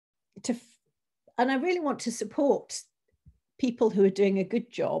and I really want to support people who are doing a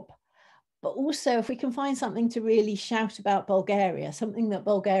good job, but also if we can find something to really shout about Bulgaria, something that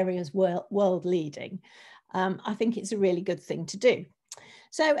Bulgaria is world leading, I think it's a really good thing to do.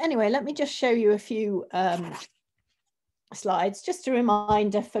 So anyway, let me just show you a few slides, just a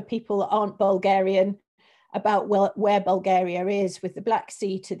reminder for people that aren't Bulgarian about where Bulgaria is, with the Black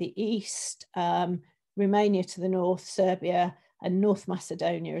Sea to the east, Romania to the north, Serbia and North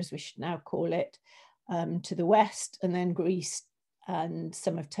Macedonia, as we should now call it, to the west, and then Greece and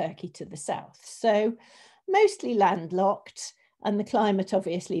some of Turkey to the south. So mostly landlocked, and the climate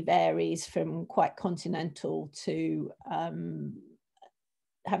obviously varies from quite continental to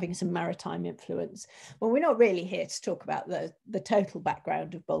having some maritime influence. Well, we're not really here to talk about the total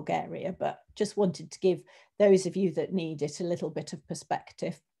background of Bulgaria, but just wanted to give those of you that need it a little bit of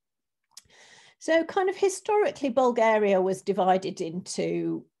perspective. So kind of historically, Bulgaria was divided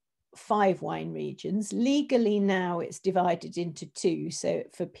into 5 wine regions. Legally now it's divided into 2, so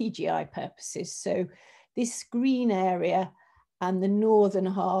for PGI purposes. So this green area and the northern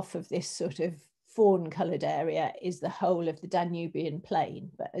half of this sort of fawn-coloured area is the whole of the Danubian plain.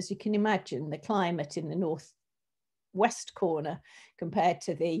 But as you can imagine, the climate in the northwest corner compared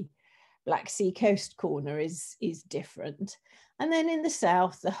to the Black Sea coast corner is different. And then in the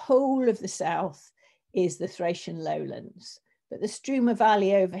south, the whole of the south is the Thracian lowlands. But the Struma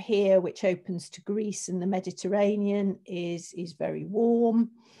Valley over here, which opens to Greece and the Mediterranean, is very warm.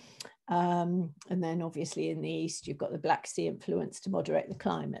 And then obviously in the east, you've got the Black Sea influence to moderate the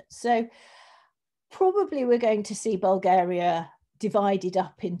climate. So probably we're going to see Bulgaria divided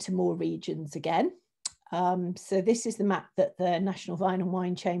up into more regions again. So this is the map that the National Vine and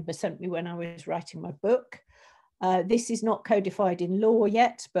Wine Chamber sent me when I was writing my book. This is not codified in law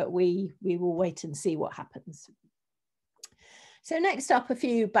yet, but we will wait and see what happens. So next up, a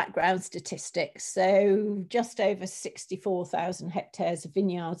few background statistics. So just over 64,000 hectares of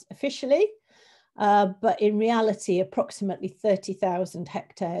vineyards officially, but in reality, approximately 30,000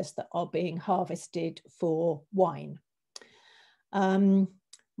 hectares that are being harvested for wine.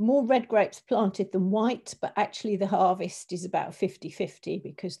 More red grapes planted than white, but actually the harvest is about 50-50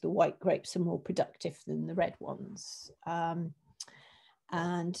 because the white grapes are more productive than the red ones.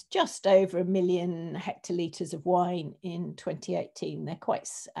 And just over 1 million hectolitres of wine in 2018. They're quite,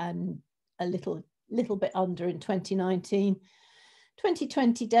 and a little bit under in 2019.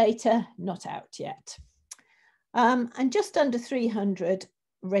 2020 data, not out yet. And just under 300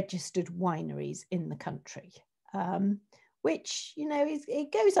 registered wineries in the country, which, you know,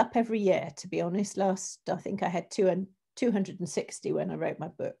 it goes up every year, to be honest. Last, I think I had 260 when I wrote my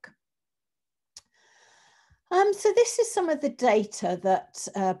book. So this is some of the data that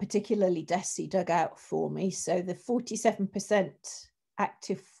particularly Desi dug out for me. So the 47%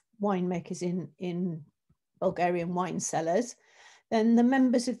 active winemakers in Bulgarian wine cellars. Then the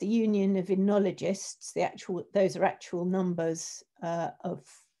members of the Union of Enologists, those are actual numbers of,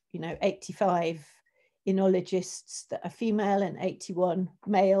 you know, 85 enologists that are female and 81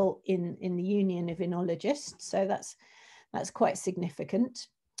 male in the Union of Enologists. So that's quite significant.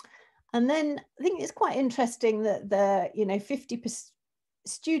 And then I think it's quite interesting that the, you know, 50%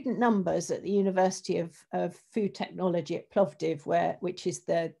 student numbers at the University of Food Technology at Plovdiv, which is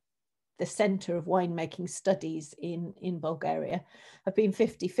the center of winemaking studies in Bulgaria, have been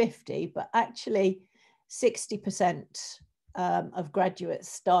 50-50, but actually 60% of graduates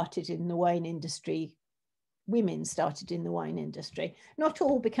started in the wine industry. Women started in the wine industry, not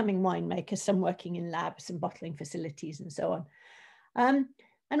all becoming winemakers, some working in labs and bottling facilities and so on.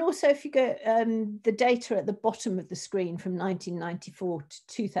 And also, if you go, the data at the bottom of the screen from 1994 to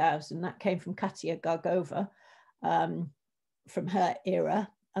 2000, that came from Katia Gargova from her era,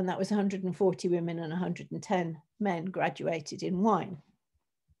 and that was 140 women and 110 men graduated in wine.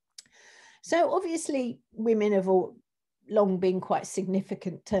 So obviously, women have long been quite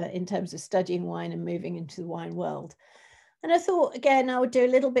significant in terms of studying wine and moving into the wine world. And I thought, again, I would do a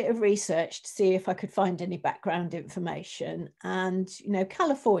little bit of research to see if I could find any background information. And, you know,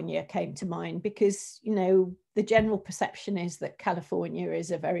 California came to mind because, you know, the general perception is that California is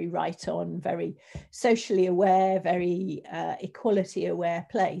a very right-on, very socially aware, very equality aware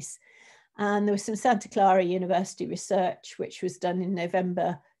place. And there was some Santa Clara University research, which was done in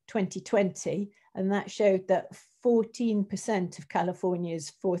November 2020. And that showed that 14% of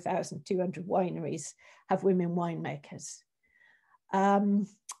California's 4,200 wineries have women winemakers. And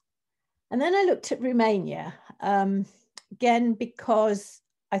then I looked at Romania, again, because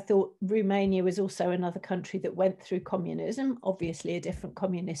I thought Romania was also another country that went through communism, obviously a different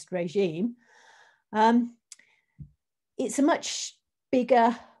communist regime. It's a much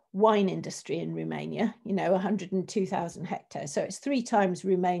bigger, wine industry in Romania, 102,000 hectares. So it's 3 times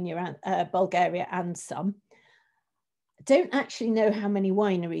Romania and Bulgaria and some. Don't actually know how many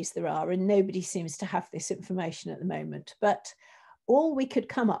wineries there are, and nobody seems to have this information at the moment. But all we could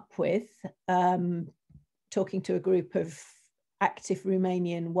come up with, talking to a group of active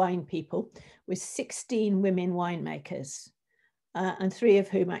Romanian wine people, was 16 women winemakers, and 3 of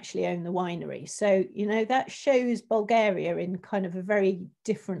whom actually own the winery. So, that shows Bulgaria in kind of a very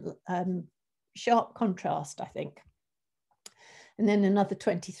different, sharp contrast, I think. And then another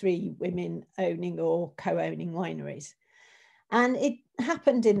 23 women owning or co-owning wineries. And it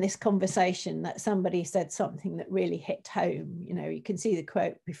happened in this conversation that somebody said something that really hit home. You can see the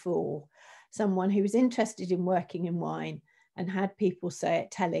quote before, someone who was interested in working in wine and had people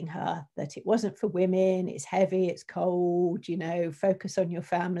telling her that it wasn't for women, it's heavy, it's cold, focus on your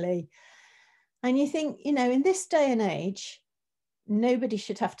family. And you think, in this day and age, nobody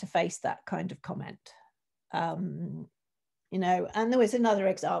should have to face that kind of comment. And there was another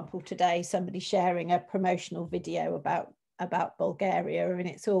example today, somebody sharing a promotional video about Bulgaria, and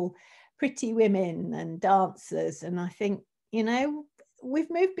it's all pretty women and dancers. And I think, we've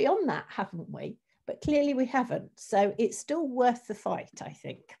moved beyond that, haven't we? But clearly we haven't. So it's still worth the fight, I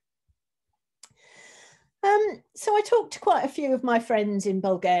think. So I talked to quite a few of my friends in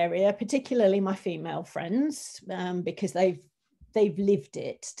Bulgaria, particularly my female friends, because they've lived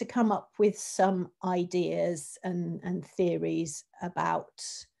it, to come up with some ideas and theories about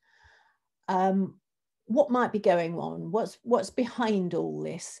what might be going on, what's behind all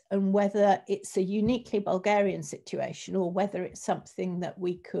this, and whether it's a uniquely Bulgarian situation or whether it's something that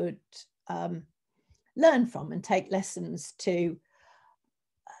we could learn from and take lessons to,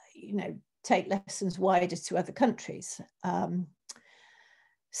 take lessons wider to other countries.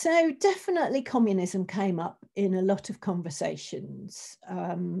 So definitely communism came up in a lot of conversations,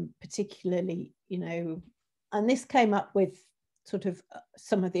 particularly, and this came up with sort of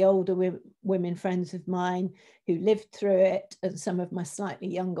some of the older women friends of mine who lived through it, and some of my slightly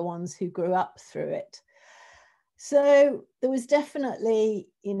younger ones who grew up through it. So there was definitely,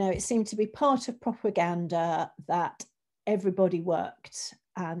 it seemed to be part of propaganda that everybody worked,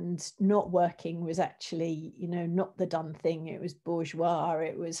 and not working was actually, not the done thing. It was bourgeois,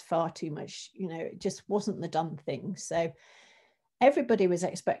 it was far too much, it just wasn't the done thing. So everybody was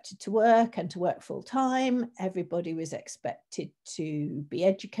expected to work and to work full time. Everybody was expected to be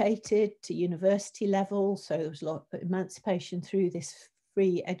educated to university level. So there was a lot of emancipation through this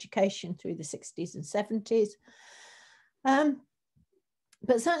free education through the 60s and 70s.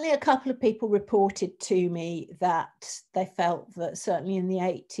 But certainly a couple of people reported to me that they felt that certainly in the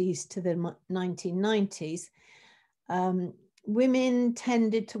 80s to the 1990s, women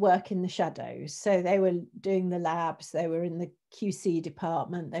tended to work in the shadows. So they were doing the labs, they were in the QC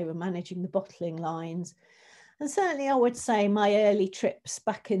department, they were managing the bottling lines. And certainly I would say my early trips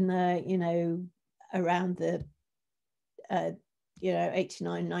back in the, around the,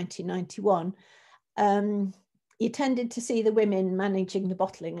 89, 1991, you tended to see the women managing the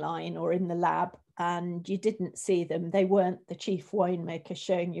bottling line or in the lab, and you didn't see them. They weren't the chief winemaker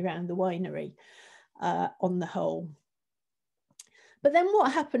showing you around the winery on the whole. But then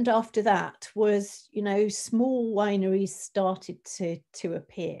what happened after that was, small wineries started to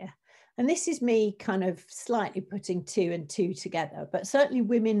appear. And this is me kind of slightly putting 2 and 2 together, but certainly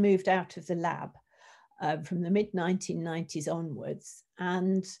women moved out of the lab from the mid-1990s onwards,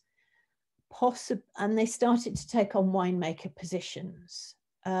 and they started to take on winemaker positions.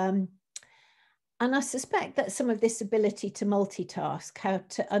 And I suspect that some of this ability to multitask, how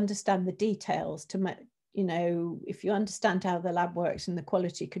to understand the details, if you understand how the lab works and the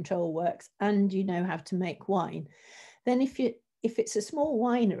quality control works, and how to make wine, then if it's a small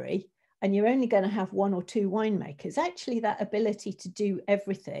winery and you're only going to have 1 or 2 winemakers, actually that ability to do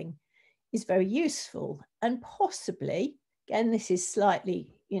everything is very useful. And possibly, again, this is slightly,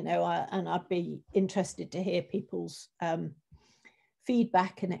 and I'd be interested to hear people's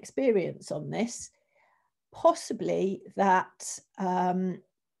feedback and experience on this, possibly that, some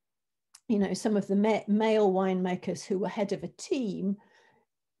of the male winemakers who were head of a team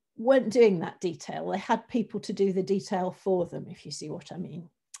weren't doing that detail. They had people to do the detail for them, if you see what I mean.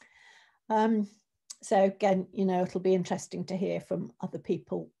 So again, it'll be interesting to hear from other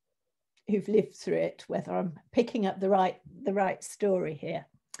people who've lived through it, whether I'm picking up the right story here.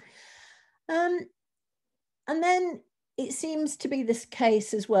 And then it seems to be this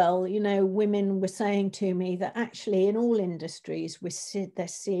case as well, women were saying to me that actually in all industries, they're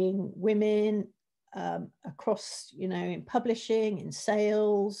seeing women across, in publishing, in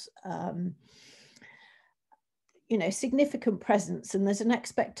sales, you know, significant presence, and there's an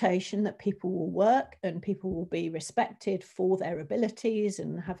expectation that people will work and people will be respected for their abilities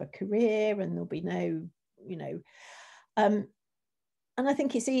and have a career, and there'll be no, you know, and I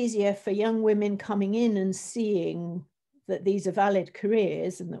think it's easier for young women coming in and seeing that these are valid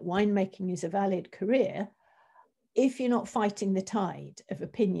careers and that winemaking is a valid career if you're not fighting the tide of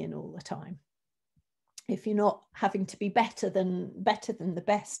opinion all the time. If you're not having to be better than the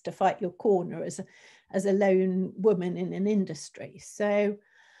best to fight your corner as a lone woman in an industry. So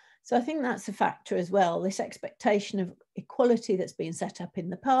I think that's a factor as well, this expectation of equality that's been set up in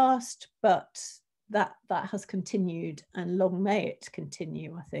the past, but that has continued, and long may it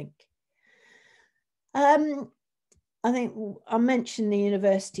continue, I think. I think I mentioned the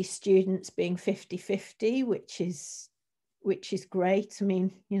university students being 50-50, which is great. I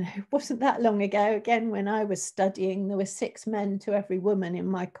mean, you know, it wasn't that long ago, again, when I was studying, there were 6 men to every woman in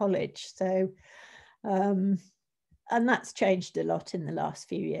my college. So, and that's changed a lot in the last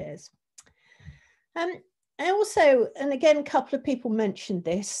few years. I also, and again, a couple of people mentioned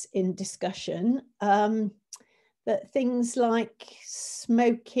this in discussion, that things like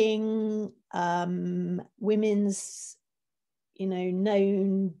smoking, women's, you know,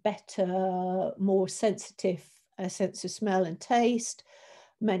 known better, more sensitive sense of smell and taste,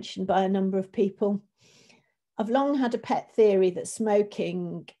 mentioned by a number of people. I've long had a pet theory that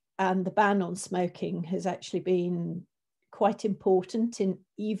smoking and the ban on smoking has actually been quite important in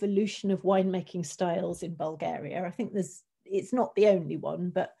evolution of winemaking styles in Bulgaria. I think it's not the only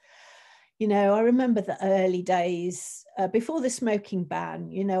one, but you know, I remember the early days before the smoking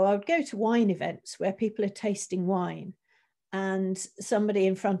ban. You know, I would go to wine events where people are tasting wine, and somebody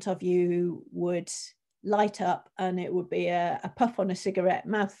in front of you would light up, and it would be a puff on a cigarette,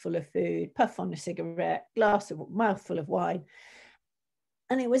 mouthful of food, puff on a cigarette, mouthful of wine.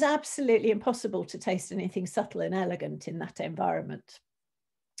 And it was absolutely impossible to taste anything subtle and elegant in that environment.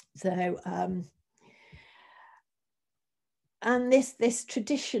 So, and this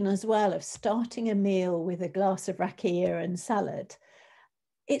tradition as well of starting a meal with a glass of rakia and salad,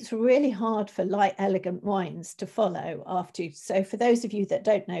 it's really hard for light, elegant wines to follow after. So for those of you that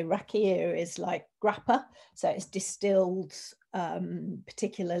don't know, rakia is like grappa. So it's distilled,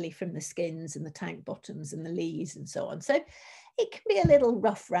 particularly from the skins and the tank bottoms and the lees and so on. So it can be a little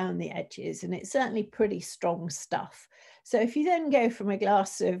rough around the edges, and it's certainly pretty strong stuff. So if you then go from a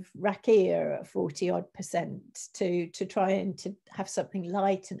glass of rakia at 40% to try and to have something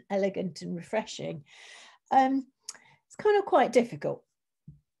light and elegant and refreshing, it's kind of quite difficult.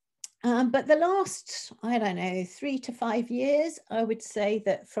 But the last, I don't know, 3 to 5 years, I would say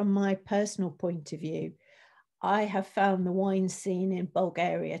that from my personal point of view, I have found the wine scene in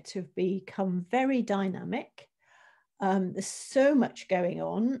Bulgaria to have become very dynamic. There's so much going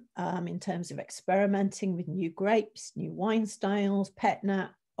on in terms of experimenting with new grapes, new wine styles, pet nat,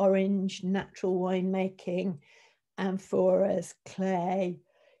 orange, natural winemaking, amphoras, clay,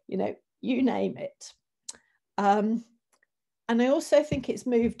 you know, you name it. And I also think it's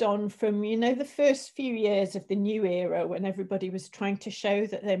moved on from, you know, the first few years of the new era when everybody was trying to show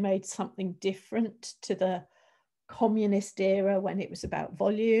that they made something different to the communist era when it was about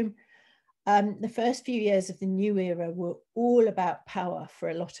volume. The first few years of the new era were all about power for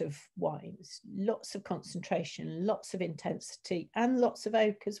a lot of wines, lots of concentration, lots of intensity, and lots of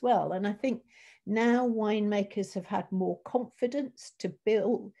oak as well. And I think now winemakers have had more confidence to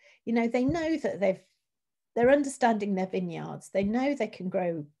build, you know, they know that they're understanding their vineyards. They know they can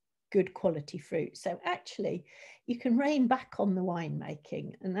grow good quality fruit. So actually, you can rein back on the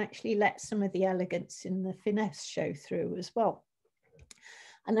winemaking and actually let some of the elegance and the finesse show through as well.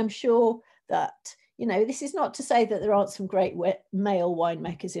 And I'm sure that, you know, this is not to say that there aren't some great male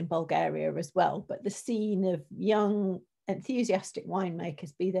winemakers in Bulgaria as well, but the scene of young, enthusiastic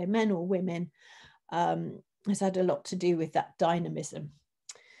winemakers, be they men or women, has had a lot to do with that dynamism.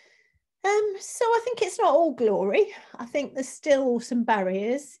 So I think it's not all glory. I think there's still some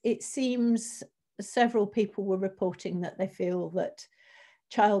barriers. It seems several people were reporting that they feel that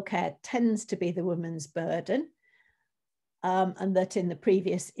childcare tends to be the woman's burden, and that in the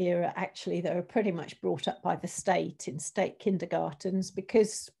previous era, actually, they were pretty much brought up by the state in state kindergartens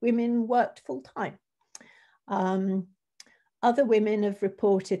because women worked full time. Other women have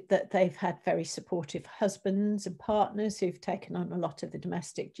reported that they've had very supportive husbands and partners who've taken on a lot of the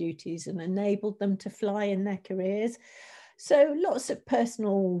domestic duties and enabled them to fly in their careers. So lots of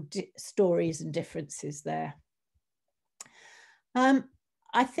personal stories and differences there.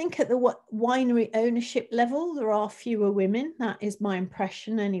 I think at the winery ownership level, there are fewer women. That is my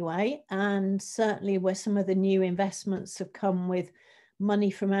impression anyway. And certainly where some of the new investments have come with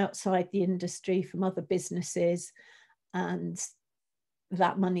money from outside the industry, from other businesses, and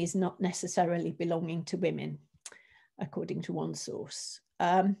that money is not necessarily belonging to women, according to one source.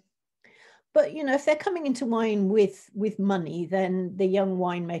 But, you know, if they're coming into wine with money, then the young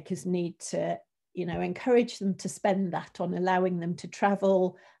winemakers need to, you know, encourage them to spend that on allowing them to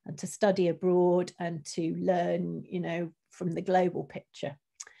travel and to study abroad and to learn, you know, from the global picture.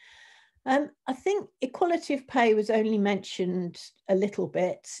 I think equality of pay was only mentioned a little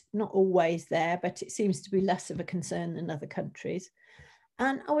bit, not always there, but it seems to be less of a concern than other countries.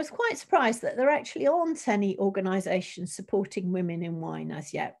 And I was quite surprised that there actually aren't any organisations supporting women in wine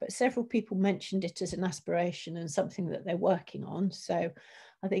as yet, but several people mentioned it as an aspiration and something that they're working on. So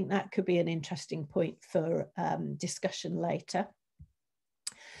I think that could be an interesting point for discussion later.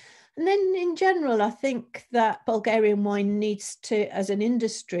 And then in general, I think that Bulgarian wine needs to, as an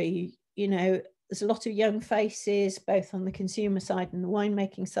industry, you know, there's a lot of young faces, both on the consumer side and the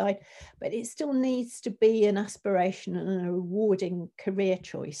winemaking side, but it still needs to be an aspiration and a rewarding career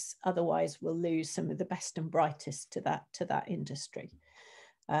choice. Otherwise, we'll lose some of the best and brightest to that industry,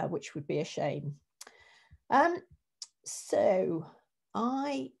 which would be a shame. So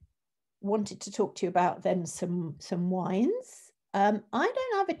I wanted to talk to you about then some wines. I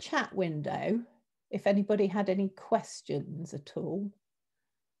don't have a chat window, if anybody had any questions at all.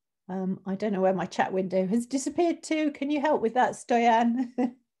 I don't know where my chat window has disappeared to. Can you help with that, Stoyan?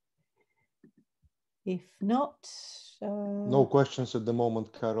 If not... No questions at the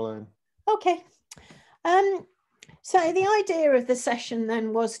moment, Caroline. Okay. So the idea of the session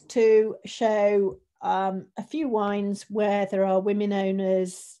then was to show a few wines where there are women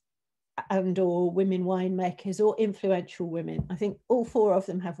owners and or women winemakers or influential women. I think all four of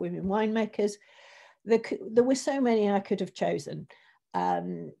them have women winemakers. There were so many I could have chosen.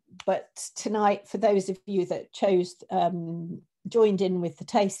 But tonight, for those of you that chose, joined in with the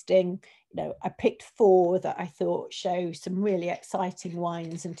tasting, you know, I picked four that I thought show some really exciting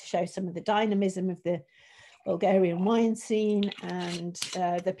wines and to show some of the dynamism of the Bulgarian wine scene and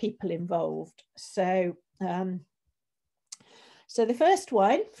the people involved. So, so the first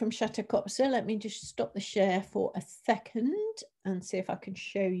wine from Chateau Copsa, let me just stop the share for a second and see if I can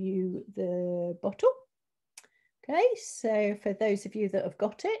show you the bottle. Okay, so for those of you that have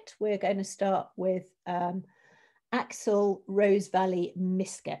got it, we're going to start with Axel Rose Valley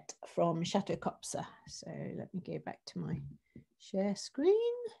Misket from Chateau Copsa. So let me go back to my share screen.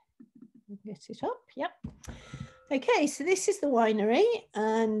 Get it up, yep. Okay, so this is the winery,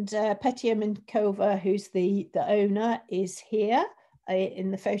 and Petya Minkova, who's the owner, is here in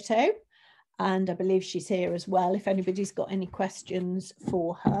the photo, and I believe she's here as well if anybody's got any questions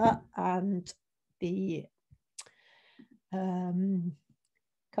for her. And the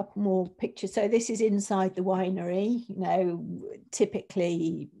couple more pictures. So this is inside the winery. You know,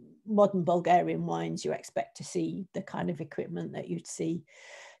 typically modern Bulgarian wines, you expect to see the kind of equipment that you'd see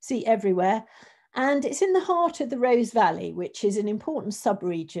everywhere. And it's in the heart of the Rose Valley, which is an important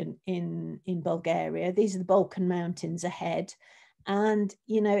sub-region in Bulgaria. These are the Balkan Mountains ahead. And,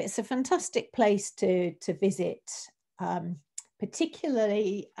 you know, it's a fantastic place to visit,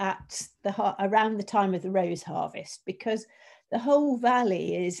 particularly at around the time of the rose harvest, because the whole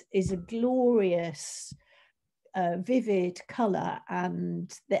valley is a glorious, vivid colour,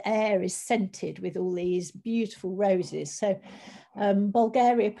 and the air is scented with all these beautiful roses. So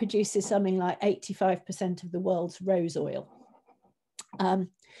Bulgaria produces something like 85% of the world's rose oil.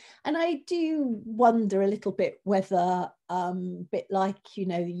 And I do wonder a little bit whether, bit like, you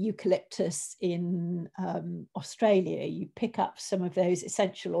know, the eucalyptus in Australia, you pick up some of those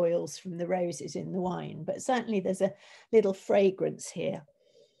essential oils from the roses in the wine, but certainly there's a little fragrance here.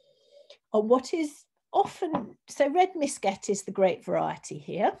 On what is often, so red Misket is the grape variety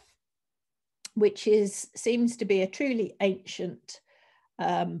here, which seems to be a truly ancient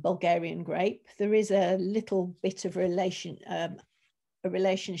Bulgarian grape. There is a little bit of a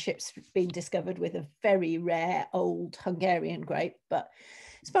relationship's been discovered with a very rare old Hungarian grape, but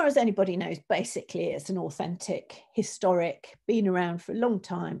as far as anybody knows, basically it's an authentic, historic, been around for a long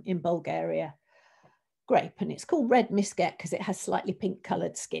time in Bulgaria grape, and it's called red Misket because it has slightly pink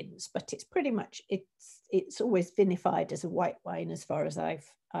coloured skins, but it's pretty much, it's always vinified as a white wine as far as I've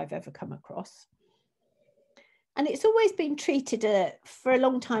ever come across. And it's always been treated for a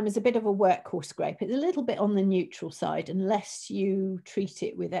long time as a bit of a workhorse grape. It's a little bit on the neutral side unless you treat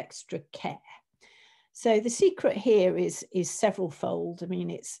it with extra care. So the secret here is several-fold. I mean,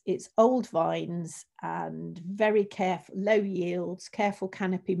 it's old vines and very careful, low yields, careful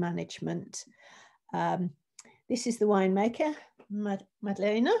canopy management. This is the winemaker,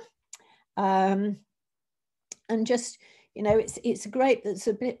 Madlena. And just, you know, it's a grape that's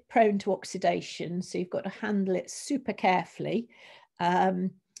a bit prone to oxidation, so you've got to handle it super carefully.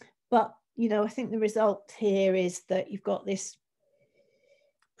 But, you know, I think the result here is that you've got this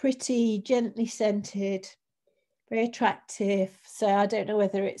pretty gently scented, very attractive. So I don't know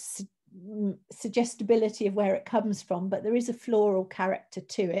whether it's suggestibility of where it comes from, but there is a floral character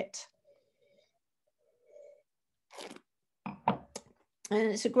to it. And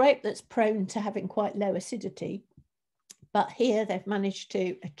it's a grape that's prone to having quite low acidity. But here they've managed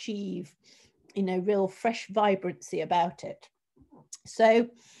to achieve, you know, real fresh vibrancy about it. So,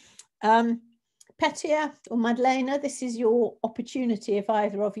 Petya or Madlena, this is your opportunity if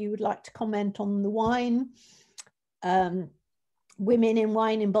either of you would like to comment on the wine, women in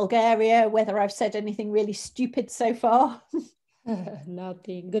wine in Bulgaria, whether I've said anything really stupid so far.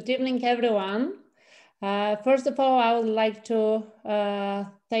 Nothing. Good evening, everyone. First of all, I would like to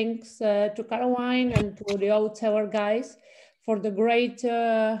thanks to Caroline and to the Old Cellar guys for the great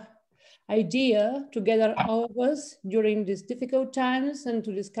idea to gather all of us during these difficult times and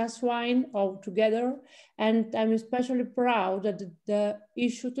to discuss wine all together. And I'm especially proud that the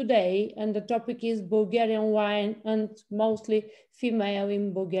issue today and the topic is Bulgarian wine and mostly female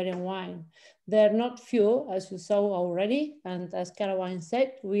in Bulgarian wine. There are not few, as you saw already, and as Caroline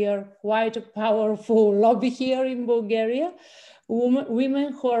said, we are quite a powerful lobby here in Bulgaria,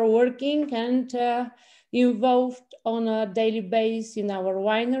 women who are working and involved on a daily basis in our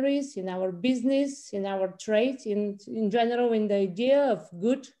wineries, in our business, in our trade, in general, in the idea of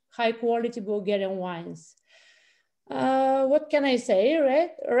good, high quality Bulgarian wines. What can I say?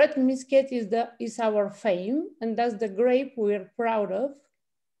 Red Muscat is our fame, and that's the grape we're proud of.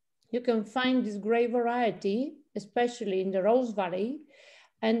 You can find this grape variety, especially in the Rose Valley.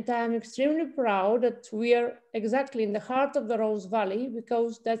 And I'm extremely proud that we are exactly in the heart of the Rose Valley,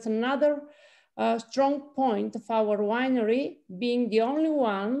 because that's another strong point of our winery, being the only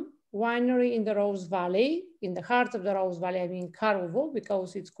one winery in the Rose Valley, in the heart of the Rose Valley, I mean Karlovo,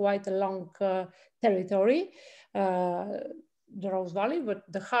 because it's quite a long territory, the Rose Valley, but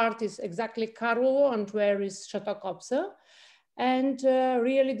the heart is exactly Karlovo, and where is Chateau Copsa. And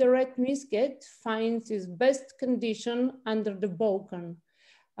really the Red Muscat finds its best condition under the Balkan.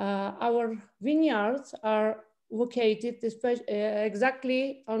 Our vineyards are located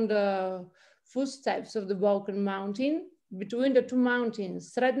exactly on the footsteps of the Balkan mountain, between the two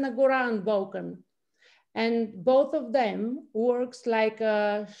mountains, Sredna Gora and Balkan. And both of them works like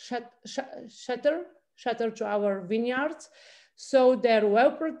a shutter to our vineyards. So they're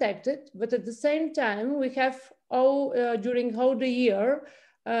well protected, but at the same time, we have during all the year,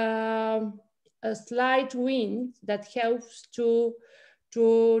 a slight wind that helps to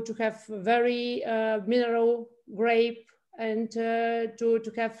have very mineral grape and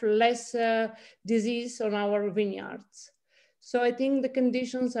to have less disease on our vineyards. So I think the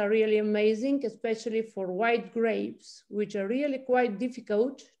conditions are really amazing, especially for white grapes, which are really quite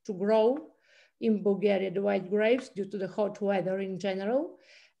difficult to grow in Bulgaria, the white grapes, due to the hot weather in general.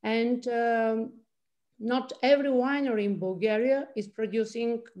 And not every winery in Bulgaria is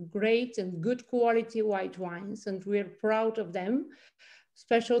producing great and good quality white wines, and we're proud of them.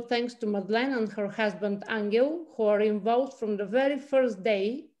 Special thanks to Madeleine and her husband Angel, who are involved from the very first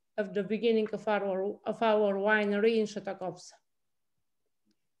day of the beginning of our winery in Chateau Copsa.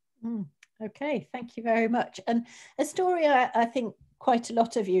 Okay, thank you very much. And a story I think quite a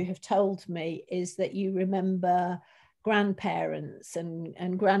lot of you have told me is that you remember grandparents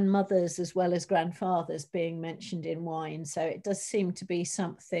and grandmothers as well as grandfathers being mentioned in wine. So it does seem to be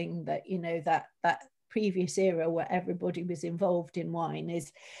something that, you know, that previous era where everybody was involved in wine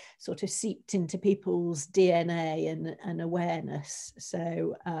is sort of seeped into people's DNA and awareness.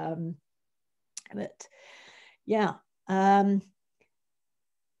 So, but yeah.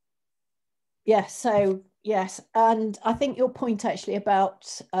 Yeah, so yes, and I think your point actually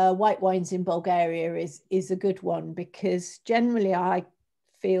about white wines in Bulgaria is a good one, because generally I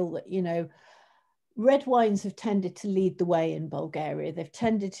feel that, you know, red wines have tended to lead the way in Bulgaria. They've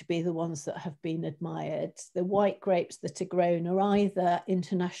tended to be the ones that have been admired. The white grapes that are grown are either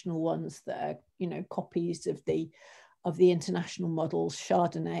international ones that are, you know, copies of the international models.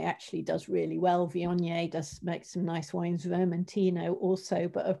 Chardonnay actually does really well. Viognier does make some nice wines. Vermentino also,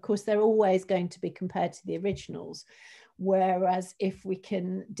 but of course they're always going to be compared to the originals. Whereas if we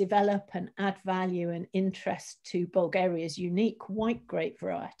can develop and add value and interest to Bulgaria's unique white grape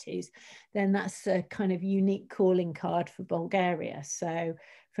varieties, then that's a kind of unique calling card for Bulgaria. So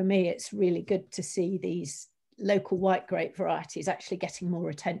for me, it's really good to see these local white grape varieties actually getting more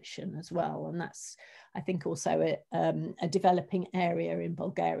attention as well. And that's, I think, also a developing area in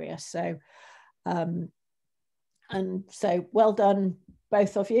Bulgaria. So And so well done,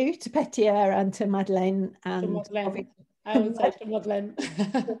 both of you, to Petier and to Madeleine. And to Madeleine. I would say to Madeleine.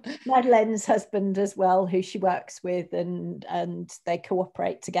 Madeleine's husband as well, who she works with, and they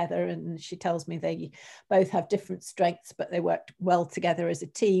cooperate together. And she tells me they both have different strengths, but they work well together as a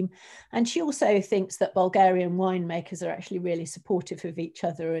team. And she also thinks that Bulgarian winemakers are actually really supportive of each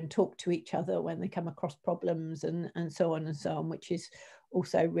other and talk to each other when they come across problems and so on and so on, which is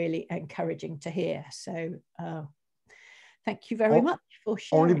also really encouraging to hear. So thank you very much for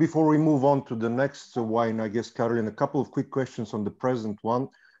sharing. Only before we move on to the next wine, I guess, Caroline, a couple of quick questions on the present one.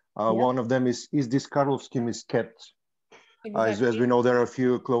 One of them is this Karlovsky Misket? Exactly. As we know, there are a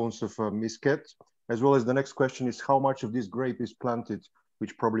few clones of Misket, as well as the next question is how much of this grape is planted,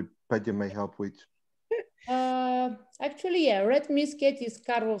 which probably Petya may help with. Actually, yeah, red Misket is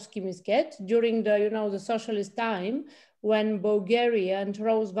Karlovsky Misket during the, the socialist time when Bulgaria and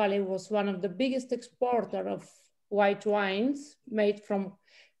Rose Valley was one of the biggest exporter of white wines made from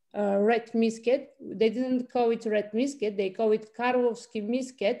red Misket. They didn't call it red Misket, they call it Karlovsky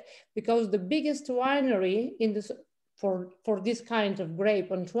Misket because the biggest winery in the, for this kind of grape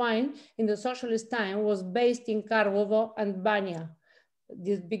and wine in the socialist time was based in Karlovo and Bania,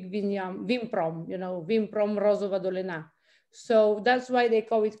 this big Vimprom, Vimprom Rozova Dolina. So that's why they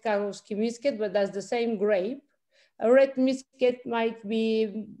call it Karlovsky Misket, but that's the same grape. A red Misket might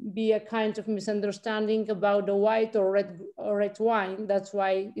be a kind of misunderstanding about the white or red wine. That's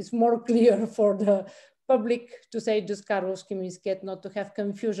why it's more clear for the public to say just Karlovsky Misket, not to have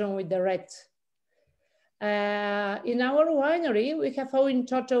confusion with the red. In our winery, we have in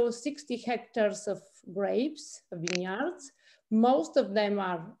total 60 hectares of grapes, vineyards. Most of them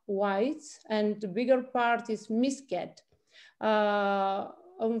are white and the bigger part is Misket.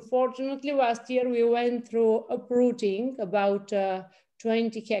 Unfortunately, last year we went through uprooting about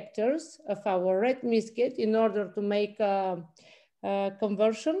 20 hectares of our red Misket in order to make a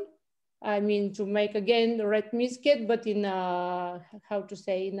conversion. I mean, to make again the red Misket, but in a, how to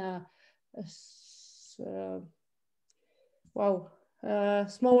say, in a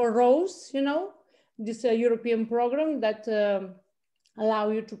smaller rows, this European program that allow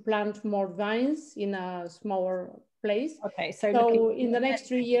you to plant more vines in a smaller place. Okay, so in the next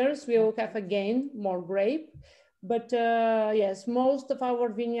 3 years, we will have again more grape. But yes, most of our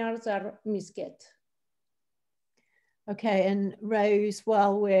vineyards are Misket. Okay, and Rose,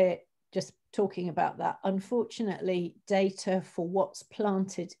 while we're just talking about that, unfortunately, data for what's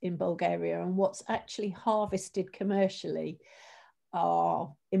planted in Bulgaria and what's actually harvested commercially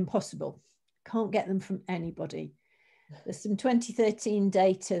are impossible. Can't get them from anybody. There's some 2013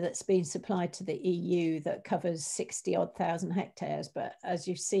 data that's been supplied to the EU that covers 60,000 hectares, but as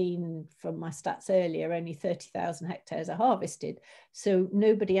you've seen from my stats earlier, only 30,000 hectares are harvested. So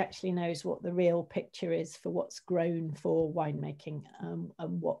nobody actually knows what the real picture is for what's grown for winemaking and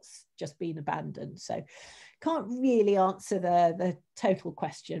what's just been abandoned. So can't really answer the total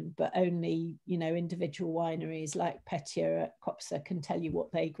question, but only, individual wineries like Petier at Kopsa can tell you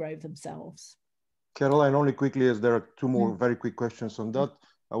what they grow themselves. Caroline, only quickly, as there are two more very quick questions on that.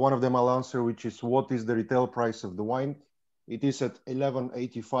 One of them I'll answer, which is what is the retail price of the wine? It is at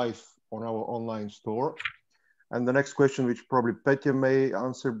 $11.85 on our online store. And the next question, which probably Petya may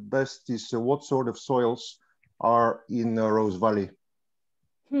answer best, is what sort of soils are in Rose Valley?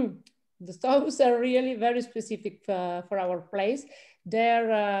 The soils are really very specific for our place.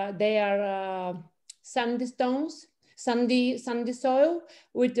 They are sandy stones. Sandy soil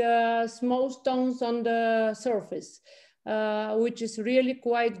with small stones on the surface, which is really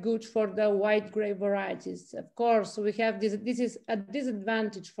quite good for the white grape varieties. Of course, we have this is a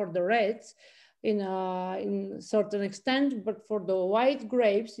disadvantage for the reds in certain extent, but for the white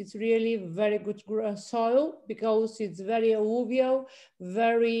grapes, it's really very good soil because it's very alluvial,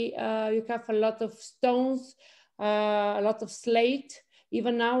 you have a lot of stones, a lot of slate.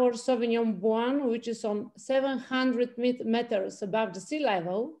 Even our Sauvignon Blanc, which is on 700 meters above the sea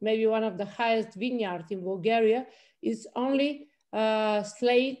level, maybe one of the highest vineyards in Bulgaria, is only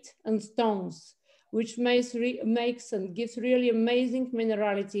slate and stones, which makes and gives really amazing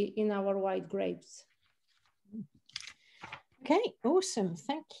minerality in our white grapes. Okay, awesome,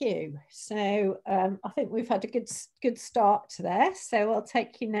 thank you. So I think we've had a good start there. So I'll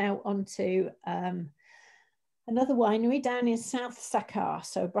take you now on to another winery down in South Sakar,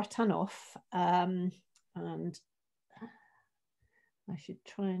 so Bratanov, and I should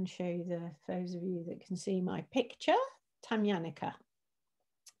try and show you those of you that can see my picture, Tamjanica.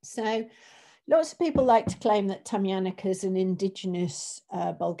 So lots of people like to claim that Tamjanica is an indigenous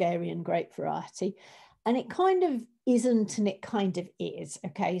Bulgarian grape variety, and it kind of isn't and it kind of is.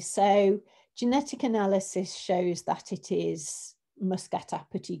 Okay, so genetic analysis shows that it is Muscat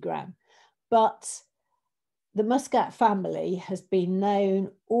Petit Grand, but the Muscat family has been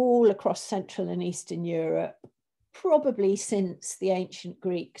known all across Central and Eastern Europe, probably since the ancient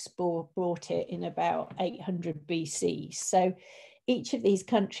Greeks brought it in about 800 BC. So each of these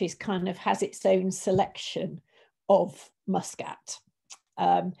countries kind of has its own selection of Muscat.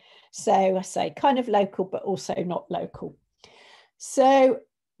 So I say kind of local, but also not local. So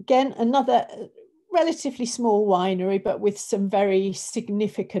again, another relatively small winery, but with some very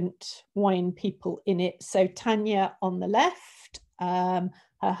significant wine people in it. So Tanya on the left, her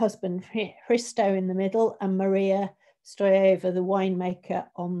husband Hristo in the middle, and Maria Stoyeva, the winemaker,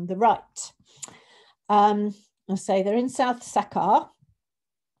 on the right. I say they're in South Sakar,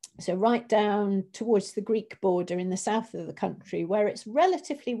 so right down towards the Greek border in the south of the country, where it's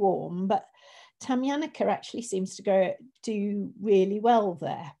relatively warm, but Tamjanica actually seems to do really well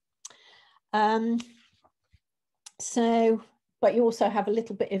there. But you also have a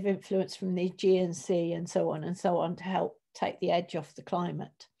little bit of influence from the Aegean Sea and so on to help take the edge off the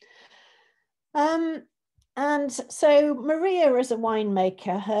climate. And so Maria, as a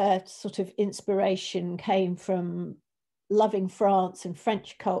winemaker, her sort of inspiration came from loving France and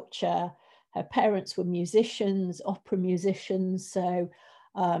French culture. Her parents were musicians, opera musicians. So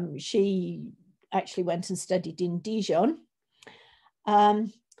she actually went and studied in Dijon.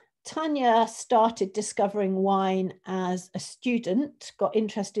 Tanya started discovering wine as a student, got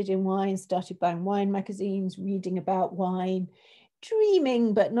interested in wine, started buying wine magazines, reading about wine,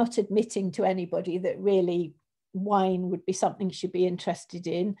 dreaming but not admitting to anybody that really wine would be something she'd be interested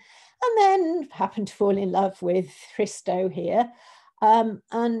in, and then happened to fall in love with Hristo here.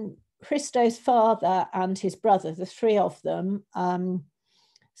 And Hristo's father and his brother, the three of them,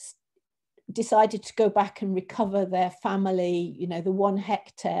 decided to go back and recover their family, you know, the 1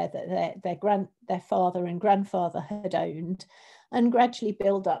 hectare that their father and grandfather had owned, and gradually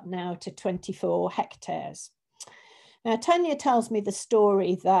build up now to 24 hectares. Now, Tanya tells me the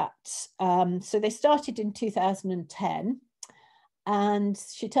story that, so they started in 2010, and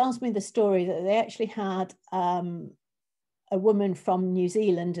she tells me the story that they actually had a woman from New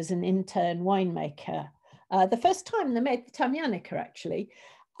Zealand as an intern winemaker. The first time they made the Tamjanica, actually.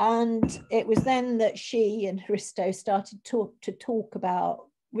 And it was then that she and Hristo started to talk about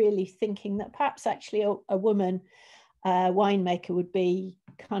really thinking that perhaps actually a woman winemaker would be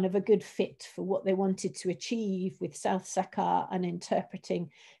kind of a good fit for what they wanted to achieve with South Sakar and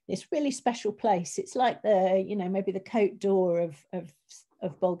interpreting this really special place. It's like the, you know, maybe the Côte d'Or of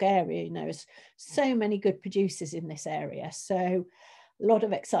Bulgaria, you know, there's so many good producers in this area. So a lot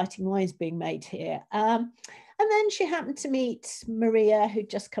of exciting wines being made here. And then she happened to meet Maria, who'd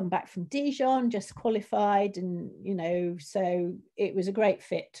just come back from Dijon, just qualified, and, you know, so it was a great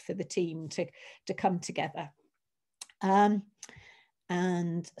fit for the team to come together.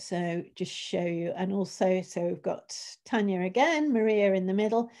 And so just show you, and also, so we've got Tanya again, Maria in the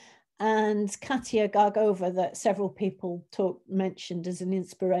middle, and Katia Gargova that several people mentioned as an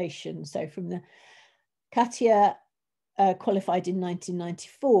inspiration. So from the Katia qualified in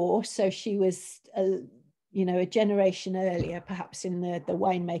 1994, so she was you know, a generation earlier, perhaps in the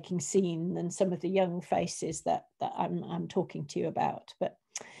winemaking scene than some of the young faces that I'm talking to you about. But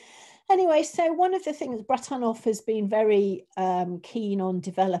anyway, so one of the things Bratanov has been very keen on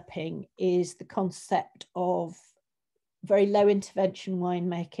developing is the concept of very low intervention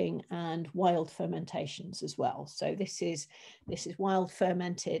winemaking and wild fermentations as well. So this is wild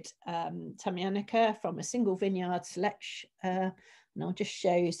fermented Tamjanica from a single vineyard selection. And I'll just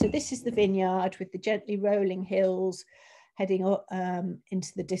show you. So this is the vineyard with the gently rolling hills heading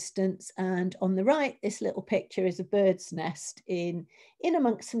into the distance. And on the right, this little picture is a bird's nest in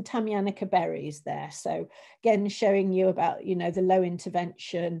amongst some Tamjanica berries there. So again, showing you about, you know, the low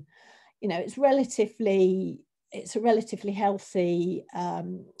intervention, you know, it's a relatively healthy,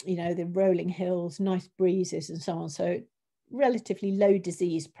 you know, the rolling hills, nice breezes and so on. So relatively low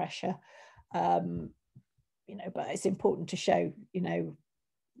disease pressure. You know, but it's important to show, you know,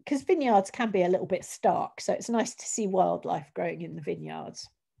 because vineyards can be a little bit stark. So it's nice to see wildlife growing in the vineyards.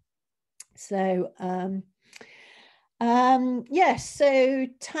 So, yes, so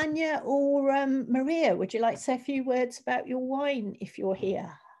Tanya or Maria, would you like to say a few words about your wine if you're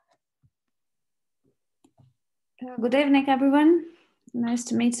here? Good evening, everyone. Nice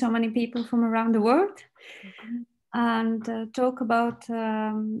to meet so many people from around the world and talk about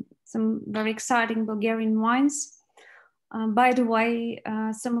some very exciting Bulgarian wines. By the way,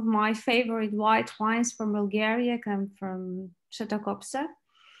 some of my favorite white wines from Bulgaria come from Chateau Kopsa.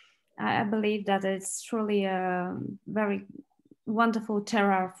 I believe that it's truly a very wonderful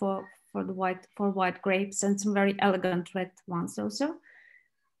terroir for white grapes, and some very elegant red ones also.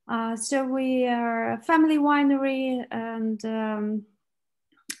 So we are a family winery, and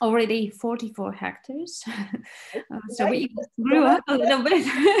already 44 hectares. So we grew up a little bit.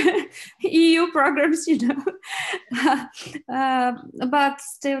 EU programs, you know. But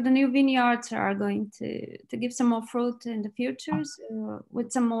still the new vineyards are going to give some more fruit in the future, so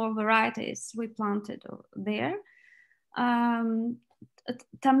with some more varieties we planted there.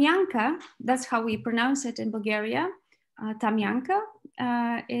 Tamjanka, that's how we pronounce it in Bulgaria. Tamjanka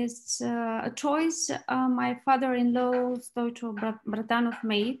is a choice my father-in-law Stoicho Bratanov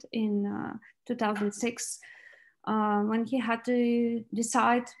made in 2006 when he had to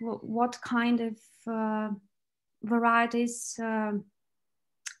decide what kind of varieties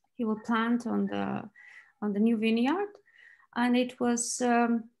he will plant on the new vineyard. And it was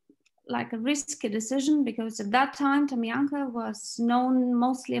like a risky decision, because at that time Tamjanka was known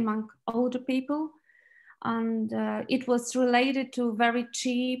mostly among older people, and it was related to very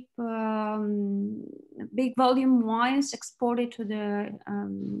cheap big volume wines exported to the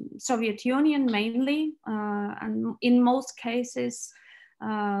Soviet Union mainly, and in most cases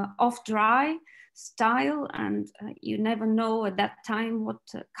off dry style, and you never know at that time what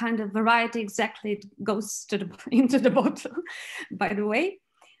kind of variety exactly goes into the bottle, by the way.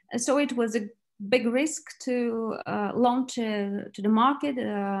 So it was a big risk to launch to the market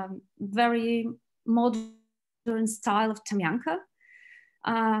a very modern style of Tamjanka.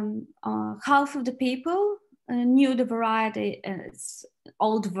 Half of the people knew the variety as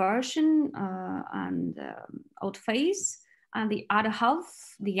old version and old face, and the other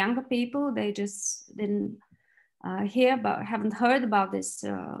half, the younger people, they just didn't haven't heard about this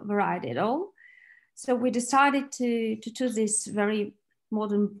variety at all. So we decided to choose this very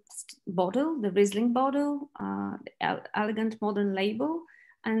modern bottle, the Riesling bottle, the elegant modern label,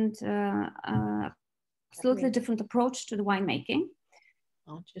 and absolutely different approach to the winemaking.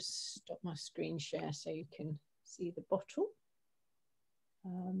 I'll just stop my screen share so you can see the bottle.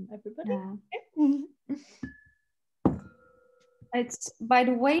 Everybody? Yeah. It's, by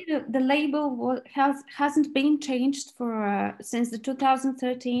the way, the label hasn't been changed for since the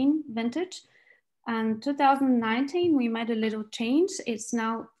 2013 vintage. And 2019, we made a little change. It's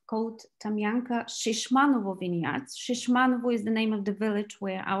now called Tamjanka Shishmanovo Vineyards. Shishmanovo is the name of the village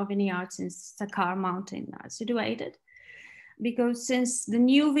where our vineyards in Sakar Mountain are situated. Because since the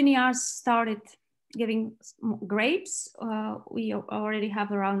new vineyards started giving grapes, we already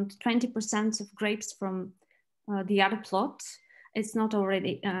have around 20% of grapes from the other plot. It's not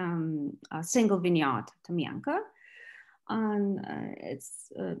already a single vineyard, Tamjanka. And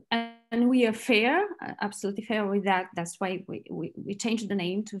and we are fair, absolutely fair with that. That's why we changed the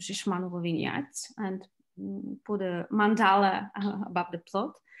name to Shishmanovo Vineyards and put a mandala above the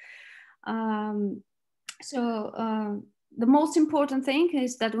plot. The most important thing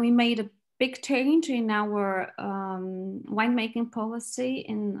is that we made a big change in our winemaking policy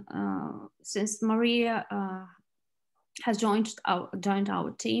since Maria has joined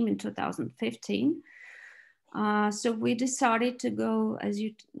our team in 2015. So we decided to go, as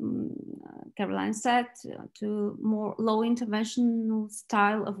Caroline said, to more low interventional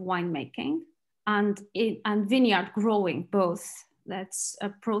style of winemaking and vineyard growing both. That's a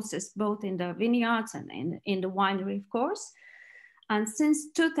process both in the vineyards and in the winery, of course. And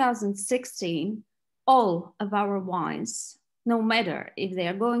since 2016, all of our wines, no matter if they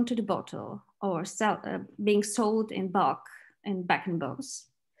are going to the bottle or being sold in bulk in bag-in-box,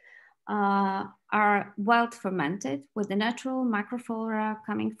 are well fermented with the natural microflora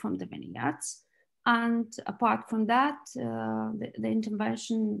coming from the vineyards. And apart from that, the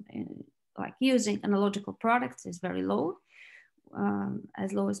intervention like using analogical products is very low,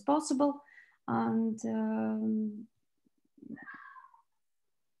 as low as possible. And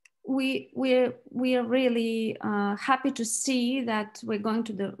we are really happy to see that we're going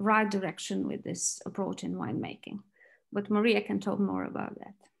to the right direction with this approach in winemaking. But Maria can talk more about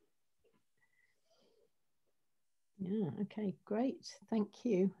that. Yeah, okay, great. Thank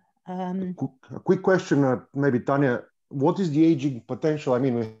you. A quick question, maybe Tanya, what is the aging potential? I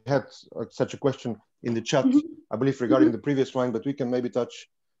mean, we had such a question in the chat, I believe, regarding the previous wine, but we can maybe touch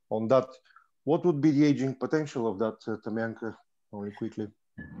on that. What would be the aging potential of that Tamjanka, only quickly?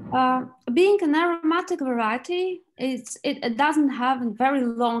 Being an aromatic variety, it doesn't have a very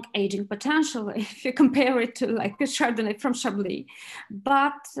long aging potential if you compare it to like a Chardonnay from Chablis.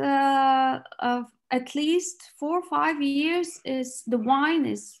 But at least 4 or 5 years the wine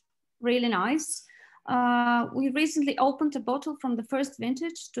is really nice. We recently opened a bottle from the first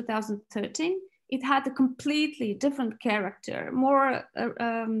vintage, 2013. It had a completely different character, more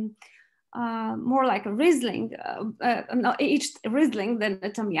more like a Riesling, aged Riesling than a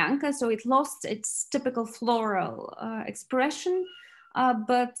Tamjanka, so it lost its typical floral expression.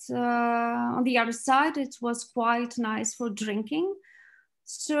 But on the other side, it was quite nice for drinking.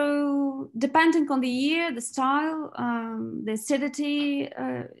 So depending on the year, the style, the acidity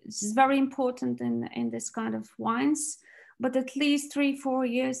is very important in this kind of wines. But at least 3-4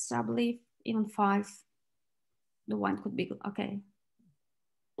 years, I believe, even 5, the wine could be okay.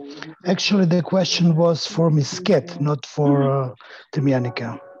 Actually, the question was for Misket, not for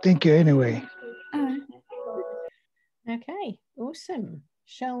Tamjanika. Thank you anyway. Okay, awesome.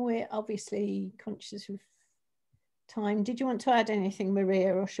 Shall we, obviously conscious of time, did you want to add anything,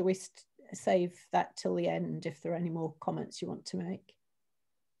 Maria, or shall we save that till the end if there are any more comments you want to make?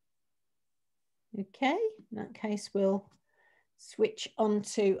 Okay, in that case, we'll switch on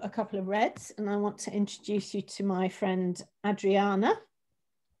to a couple of reds, and I want to introduce you to my friend Adriana,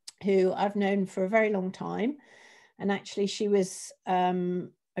 who I've known for a very long time. And actually she was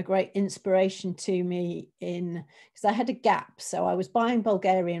a great inspiration to me because I had a gap. So I was buying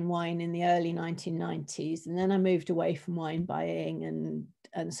Bulgarian wine in the early 1990s, and then I moved away from wine buying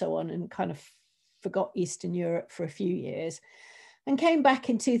and so on, and kind of forgot Eastern Europe for a few years and came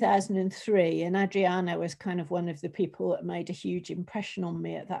back in 2003. And Adriana was kind of one of the people that made a huge impression on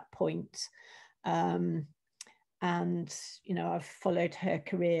me at that point. And, you know, I've followed her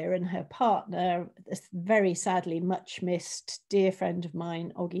career, and her partner, this very sadly much missed dear friend of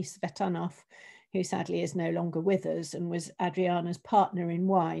mine, Ogi Svetanov, who sadly is no longer with us and was Adriana's partner in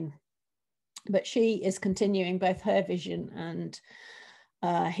wine. But she is continuing both her vision and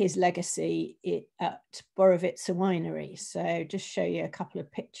his legacy at Borovica Winery. So just show you a couple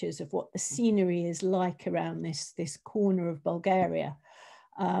of pictures of what the scenery is like around this corner of Bulgaria.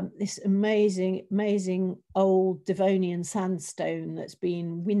 This amazing old Devonian sandstone that's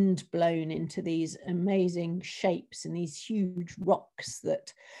been wind blown into these amazing shapes and these huge rocks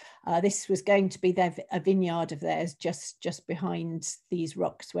that this was going to be a vineyard of theirs just behind these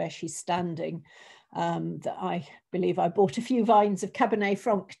rocks where she's standing. That I believe I bought a few vines of Cabernet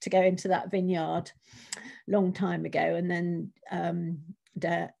Franc to go into that vineyard long time ago, and then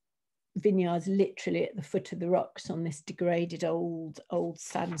the vineyards literally at the foot of the rocks on this degraded old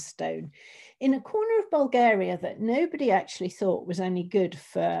sandstone in a corner of Bulgaria that nobody actually thought was any good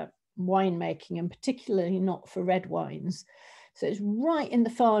for winemaking, and particularly not for red wines. So it's right in the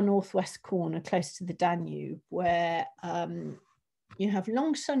far northwest corner, close to the Danube, where you have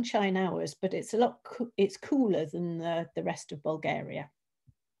long sunshine hours, but it's it's cooler than the rest of Bulgaria.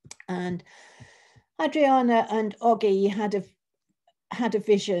 And Adriana and Ogi had a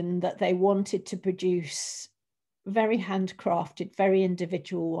vision that they wanted to produce very handcrafted, very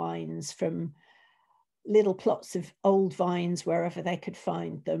individual wines from little plots of old vines wherever they could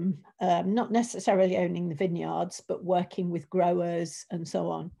find them, not necessarily owning the vineyards, but working with growers and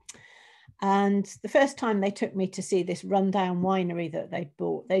so on. And the first time they took me to see this rundown winery that they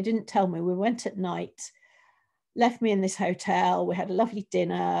bought, they didn't tell me. We went at night, left me in this hotel, we had a lovely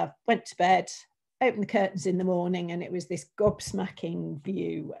dinner, went to bed, opened the curtains in the morning, and it was this gobsmacking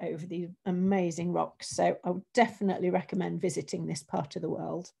view over these amazing rocks. So I would definitely recommend visiting this part of the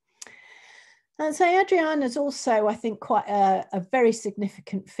world. And so Adriana's also, I think, quite a very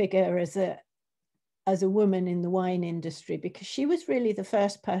significant figure as a woman in the wine industry, because she was really the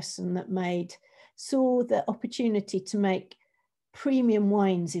first person that saw the opportunity to make premium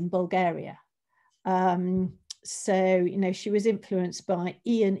wines in Bulgaria. So, you know, she was influenced by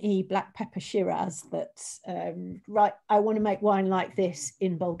E&E Black Pepper Shiraz that, right, I want to make wine like this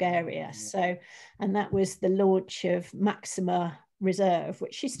in Bulgaria. So, and that was the launch of Maxima Reserve,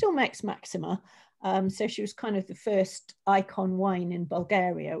 which she still makes Maxima. So she was kind of the first icon wine in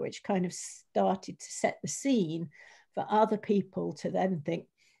Bulgaria, which kind of started to set the scene for other people to then think,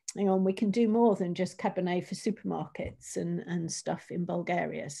 hang on, we can do more than just Cabernet for supermarkets and stuff in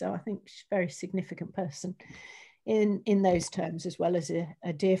Bulgaria. So I think she's a very significant person in those terms, as well as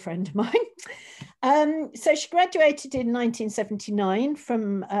a dear friend of mine. So she graduated in 1979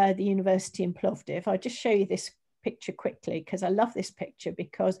 from the university in Plovdiv. I'll just show you this picture quickly because I love this picture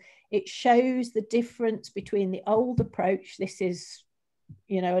because it shows the difference between the old approach. This is,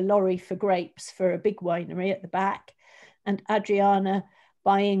 you know, a lorry for grapes for a big winery at the back, and Adriana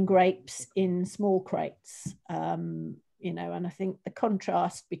buying grapes in small crates, you know, and I think the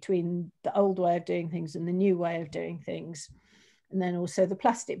contrast between the old way of doing things and the new way of doing things. And then also the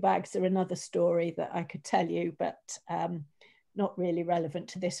plastic bags are another story that I could tell you, but not really relevant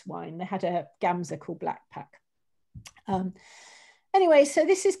to this wine. They had a Gamza called Black Pack. Anyway, so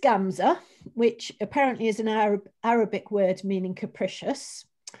this is Gamza, which apparently is an Arabic word meaning capricious.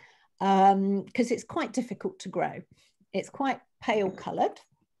 because it's quite difficult to grow. It's quite pale coloured.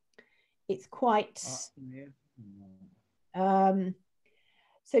 It's quite, so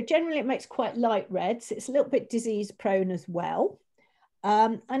generally it makes quite light reds. It's a little bit disease prone as well.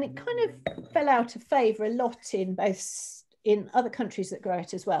 And it kind of fell out of favour a lot in other countries that grow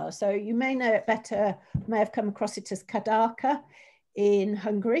it as well. So you may know it better, may have come across it as Kadaka in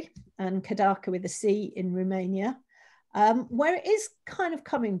Hungary and Kadaka with a C in Romania, where it is kind of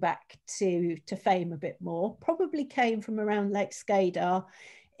coming back to fame a bit more. Probably came from around Lake Skadar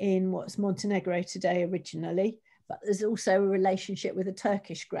in what's Montenegro today originally, but there's also a relationship with a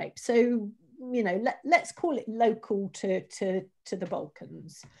Turkish grape. So, you know, let's call it local to the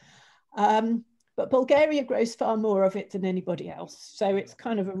Balkans. But Bulgaria grows far more of it than anybody else. So it's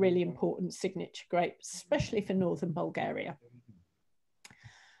kind of a really important signature grape, especially for northern Bulgaria.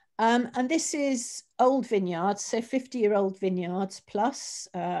 And this is old vineyards, so 50-year-old vineyards plus.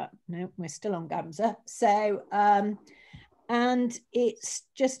 No, we're still on Gamza. So, and it's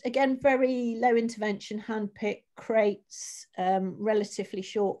just, again, very low intervention, hand-picked crates, relatively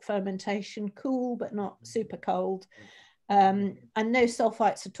short fermentation, cool, but not super cold, and no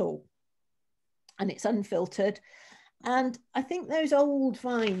sulfites at all. And it's unfiltered. And I think those old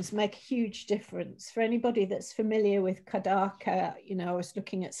vines make a huge difference. For anybody that's familiar with Kadaka, you know, I was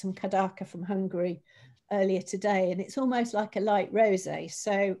looking at some Kadaka from Hungary earlier today, and it's almost like a light rosé.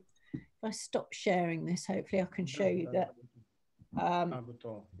 So if I stop sharing this, hopefully I can show you that.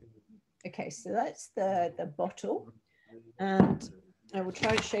 Okay, so that's the bottle. And I will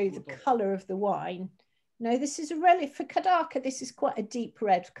try and show you the colour of the wine. No, this is a relic for Kadaka. This is quite a deep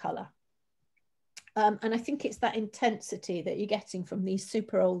red colour. And I think it's that intensity that you're getting from these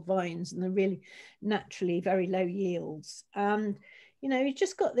super old vines and the really naturally very low yields. And, you know, you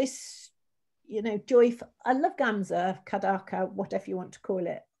just got this, you know, joyful. I love Gamza, Kadaka, whatever you want to call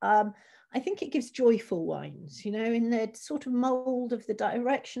it. I think it gives joyful wines, you know, in the sort of mold of the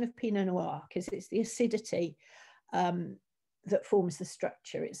direction of Pinot Noir, because it's the acidity that forms the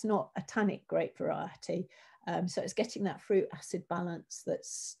structure. It's not a tannic grape variety. So it's getting that fruit acid balance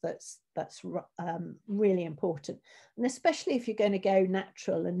that's really important. And especially if you're going to go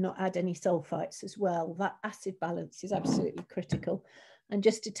natural and not add any sulfites as well, that acid balance is absolutely critical. And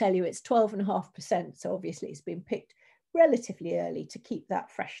just to tell you, it's 12.5%. So obviously it's been picked relatively early to keep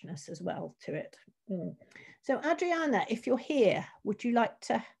that freshness as well to it. So Adriana, if you're here, would you like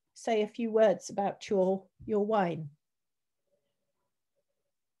to say a few words about your wine?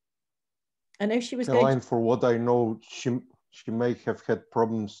 I know she was Caroline, for what I know, she may have had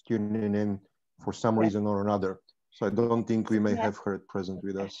problems tuning in for some reason or another. So I don't think we may have her present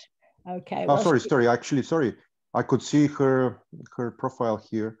with us. Okay. Oh, well, sorry. Actually, sorry. I could see her profile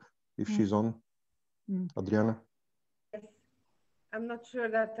here if she's on. Adriana. Yes, I'm not sure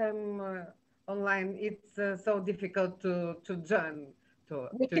that I'm online. It's so difficult to join.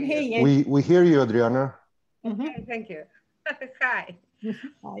 We can hear you. We hear you, Adriana. Okay, thank you. Hi.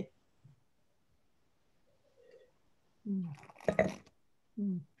 Hi. Hi.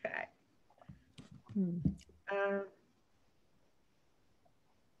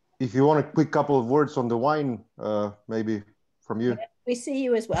 If you want a quick couple of words on the wine, maybe from you. Yeah, we see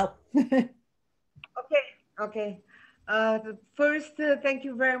you as well. Okay. First, thank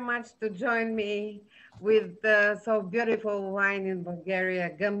you very much to join me with so beautiful wine in Bulgaria,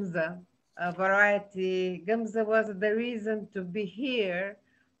 Gamza variety. Gamza was the reason to be here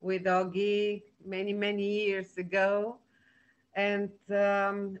with Ogi many years ago. And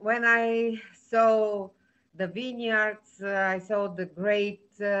when I saw the vineyards, I saw the great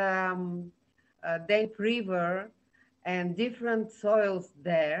Danube River and different soils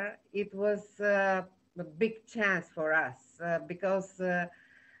there. It was a big chance for us because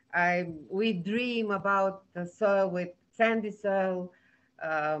we dream about the soil with sandy soil,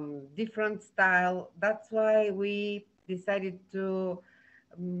 different style. That's why we decided to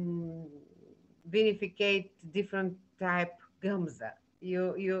vinificate different type Gamza.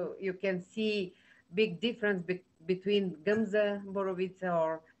 You can see big difference between Gamza Borovica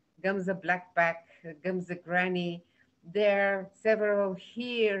or Gamza Blackback, Gamza Granny. There are several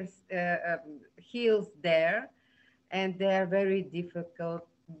hills there, and they are very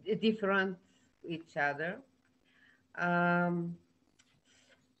different each other.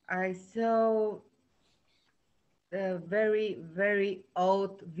 I saw very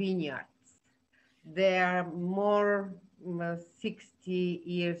old vineyards. They are more 60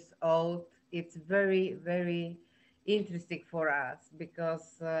 years old. It's very interesting for us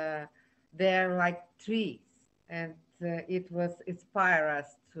because they're like trees, and it was inspire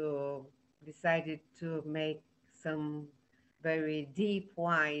us to decided to make some very deep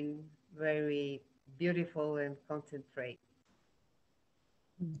wine, very beautiful and concentrate.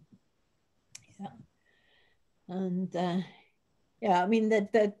 Yeah, and yeah, I mean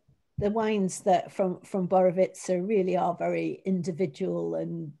the wines that from Borovica really are very individual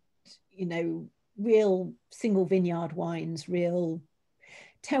and, you know, real single vineyard wines, real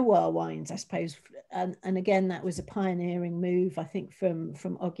terroir wines, I suppose. And again, that was a pioneering move, I think, from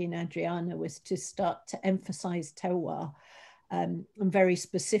Oggi and Adriana, was to start to emphasize terroir. And very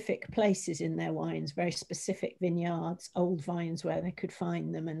specific places in their wines, very specific vineyards, old vines where they could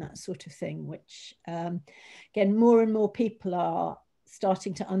find them and that sort of thing, which again, more and more people are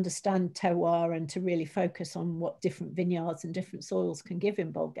starting to understand terroir and to really focus on what different vineyards and different soils can give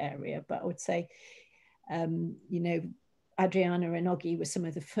in Bulgaria. But I would say, you know, Adriana and Oggi were some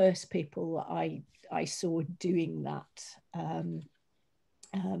of the first people that I saw doing that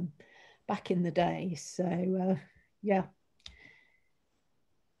back in the day. So yeah.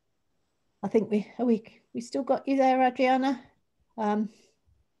 I think we still got you there, Adriana.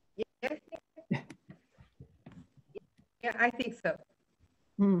 Yes. Yeah, I think so.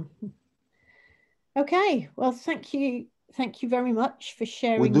 Okay, well, thank you very much for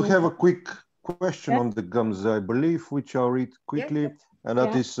sharing. We do have a quick question on the Gamza, I believe, which I'll read quickly, and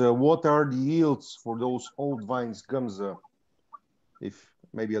that is what are the yields for those old vines Gamza? If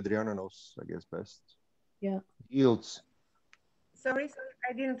maybe Adriana knows, I guess best. Yeah. Yields. Sorry,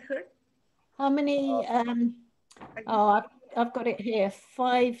 I didn't hear. How many? Oh, I've got it here.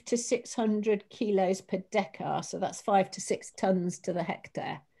 500 to 600 kilos per decar, so that's 5 to 6 tons to the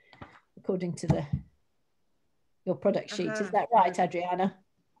hectare, according to your product sheet. Is that right, Adriana?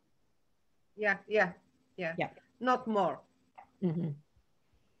 Yeah. Not more.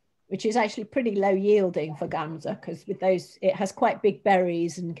 Which is actually pretty low yielding for Gamza, because with those, it has quite big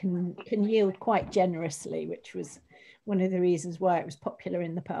berries and can yield quite generously, which was one of the reasons why it was popular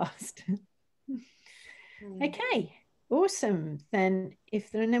in the past. Okay, awesome. Then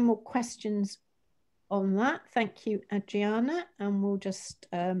if there are no more questions on that, thank you, Adriana, and we'll just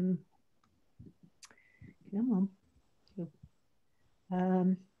come on.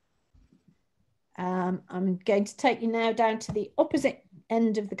 I'm going to take you now down to the opposite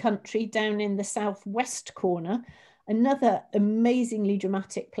end of the country, down in the southwest corner, another amazingly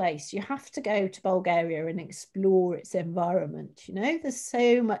dramatic place. You have to go to Bulgaria and explore its environment. You know, there's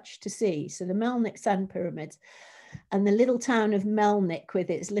so much to see. So the Melnik Sand Pyramids and the little town of Melnik with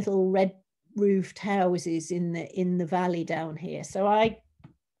its little red roofed houses in the valley down here. So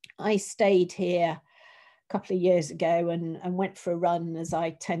I stayed here a couple of years ago and went for a run, as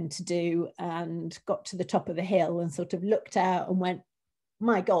I tend to do, and got to the top of the hill and sort of looked out and went,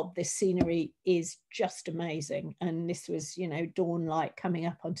 my God, this scenery is just amazing. And this was, you know, dawn light coming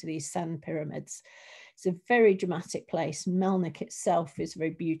up onto these sand pyramids. It's a very dramatic place. Melnik itself is very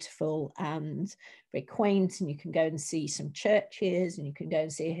beautiful and very quaint, and you can go and see some churches, and you can go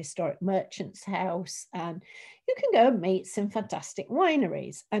and see a historic merchant's house, and you can go and meet some fantastic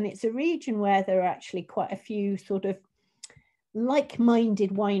wineries. And it's a region where there are actually quite a few sort of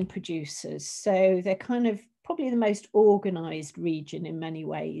like-minded wine producers. So they're kind of probably the most organized region in many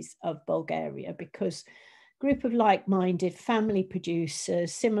ways of Bulgaria, because group of like-minded family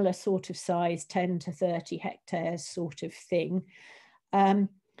producers, similar sort of size, 10 to 30 hectares sort of thing,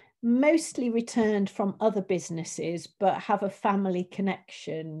 mostly returned from other businesses, but have a family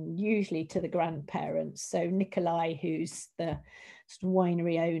connection, usually to the grandparents. So Nikolai, who's the sort of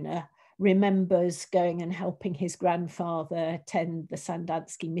winery owner, remembers going and helping his grandfather tend the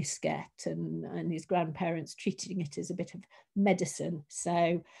Sandansky misket, and his grandparents treating it as a bit of medicine.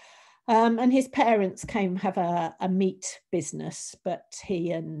 So, and his parents have a meat business, but he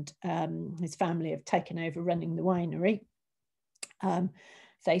and his family have taken over running the winery.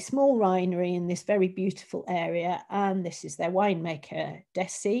 It's a small winery in this very beautiful area, and this is their winemaker,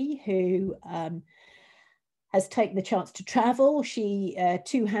 Desi, who has taken the chance to travel. She,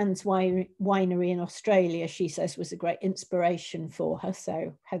 Two Hands Winery in Australia, she says, was a great inspiration for her.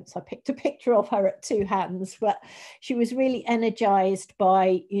 So hence I picked a picture of her at Two Hands. But she was really energized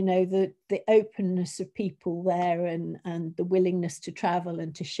by, you know, the openness of people there and the willingness to travel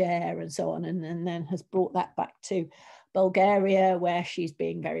and to share and so on. And then has brought that back to Bulgaria, where she's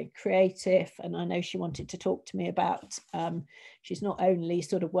being very creative. And I know she wanted to talk to me about, she's not only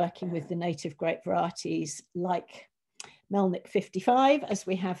sort of working with the native grape varieties like Melnik 55, as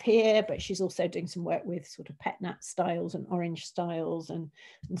we have here, but she's also doing some work with sort of pet nat styles and orange styles and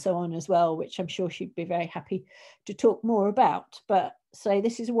so on as well, which I'm sure she'd be very happy to talk more about. But so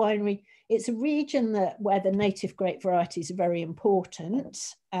this is a winery It's a region where the native grape varieties are very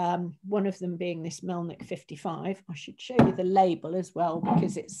important. One of them being this Melnik 55. I should show you the label as well,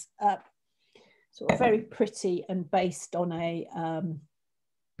 because it's sort of very pretty and based on a,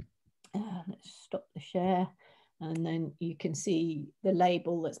 let's stop the share. And then you can see the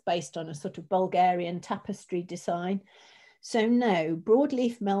label that's based on a sort of Bulgarian tapestry design. So no,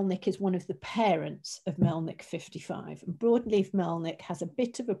 broadleaf Melnik is one of the parents of Melnik 55. And broadleaf Melnik has a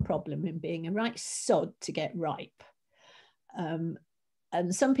bit of a problem in being a right sod to get ripe. And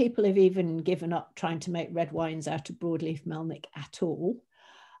some people have even given up trying to make red wines out of broadleaf Melnik at all.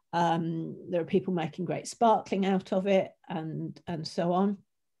 There are people making great sparkling out of it and so on.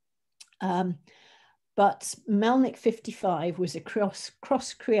 But Melnik 55 was a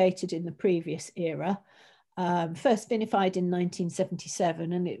cross created in the previous era. First vinified in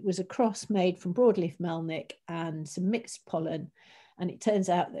 1977, and it was a cross made from broadleaf Melnik and some mixed pollen. And it turns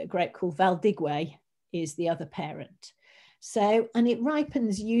out that a grape called Valdigue is the other parent. So, and it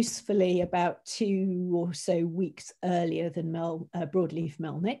ripens usefully about 2 or so weeks earlier than broadleaf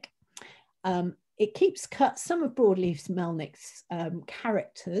Melnik. It keeps some of broadleaf Melnik's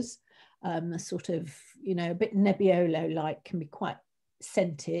characters, sort of, you know, a bit Nebbiolo-like, can be quite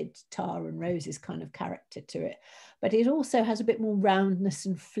scented, tar and roses kind of character to it, but it also has a bit more roundness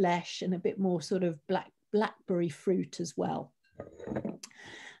and flesh and a bit more sort of blackberry fruit as well.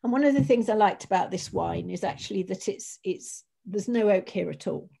 And one of the things I liked about this wine is actually that there's no oak here at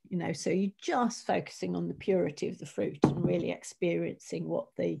all, you know, so you're just focusing on the purity of the fruit and really experiencing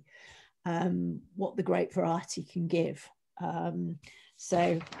what the grape variety can give.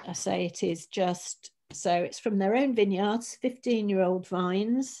 So I say it is just, so it's from their own vineyards, 15-year-old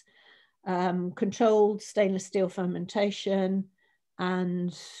vines, controlled stainless steel fermentation,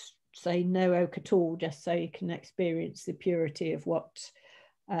 and say no oak at all, just so you can experience the purity of what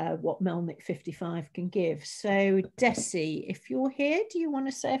Melnik 55 can give. So Desi, if you're here, do you want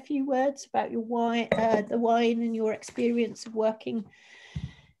to say a few words about your wine, the wine, and your experience of working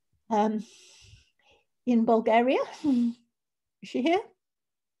in Bulgaria? Is she here?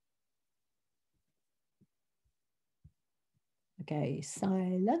 Okay,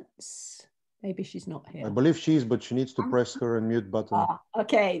 silence. Maybe she's not here. I believe she is, but she needs to press her unmute button. Ah,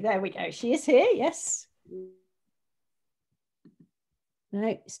 okay, there we go. She is here, yes.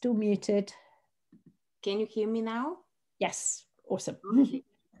 No, still muted. Can you hear me now? Yes, awesome. Okay.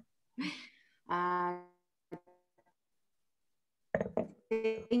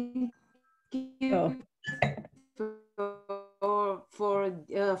 Thank you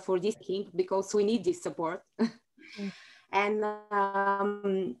for this thing, because we need this support. And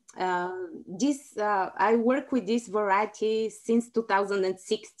I work with this variety since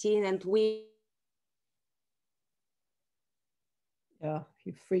 2016, and we. Yeah,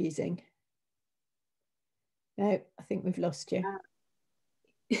 you're freezing. No, I think we've lost you.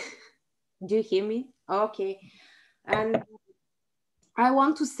 Do you hear me? Okay. And I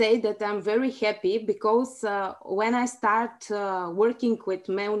want to say that I'm very happy because when I start working with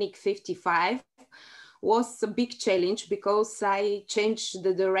Melnik 55, was a big challenge because I changed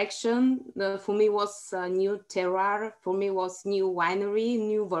the direction. For me was a new terroir, for me was new winery,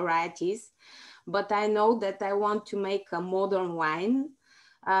 new varieties. But I know that I want to make a modern wine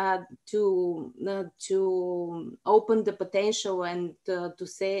to open the potential and to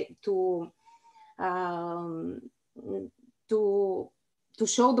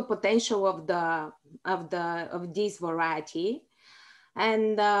show the potential of this variety.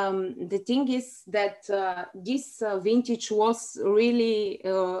 And the thing is that this vintage was really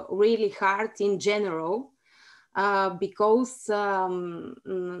hard in general because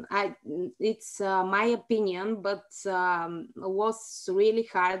it's my opinion, but was really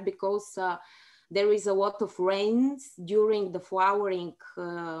hard because there is a lot of rains during the flowering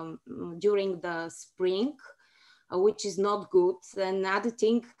during the spring, which is not good. Another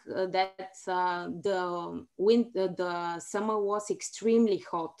thing that the summer was extremely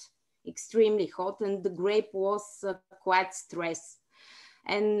hot, and the grape was quite stressed.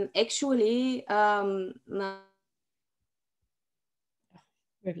 And actually,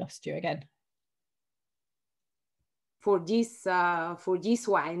 we've lost you again. For this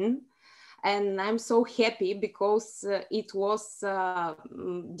wine, and I'm so happy because it was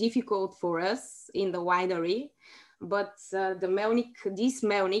difficult for us in the winery. But this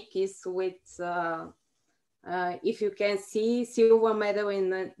Melnik is with, if you can see, silver medal in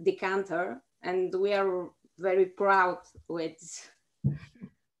the decanter, and we are very proud with.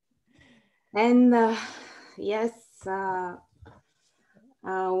 And yes,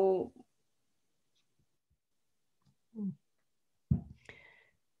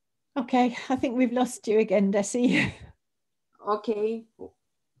 Okay, I think we've lost you again, Desi. Okay.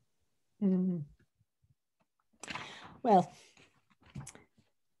 Well,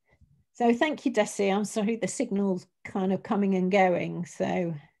 so thank you, Desi. I'm sorry the signal's kind of coming and going.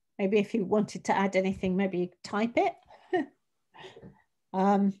 So maybe if you wanted to add anything, maybe you type it.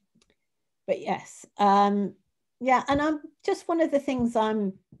 But yes, yeah, and I'm just one of the things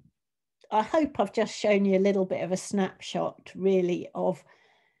I hope I've just shown you a little bit of a snapshot really of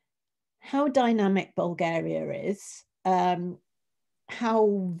how dynamic Bulgaria is,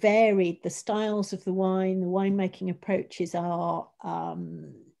 how varied the styles of the winemaking approaches are,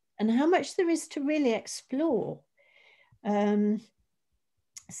 and how much there is to really explore.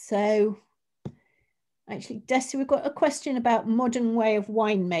 So actually, Desi, we've got a question about modern way of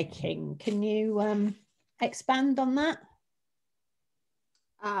winemaking. Can you expand on that?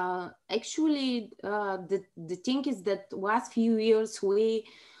 Actually, the thing is that last few years we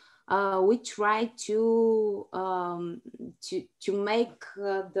try to make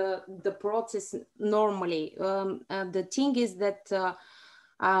the process normally. The thing is that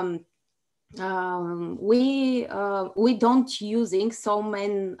we don't using so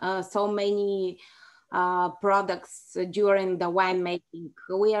many products during the winemaking.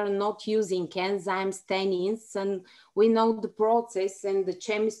 We are not using enzymes, tannins, and we know the process and the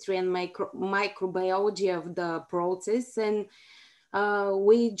chemistry and microbiology of the process, and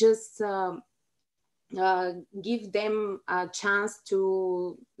we just give them a chance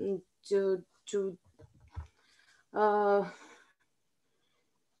to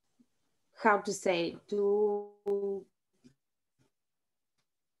how to say, to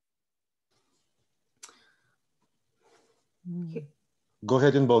Go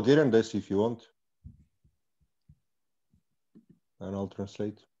ahead in Bulgarian, Desi, if you want. And I'll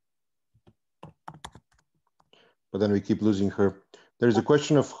translate. But then we keep losing her. There's a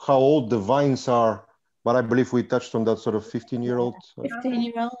question of how old the vines are, but I believe we touched on that sort of 15-year-old.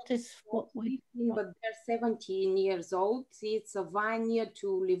 15-year-old is what we... But they're 17 years old. It's a vine near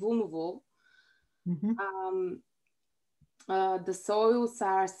to Livunovo. The soils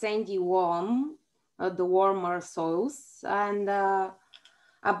are sandy warm, the warmer soils. And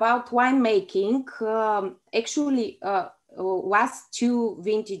about winemaking, actually, last two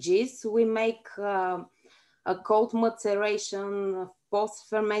vintages, we make a cold maceration,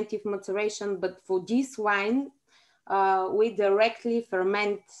 post-fermentive maceration, but for this wine, we directly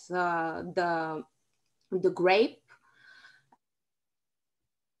ferment the grape.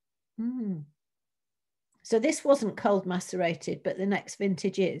 So this wasn't cold macerated, but the next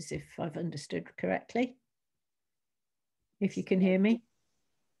vintage is, if I've understood correctly. If you can hear me.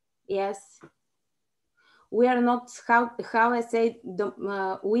 Yes. We are not, how I say,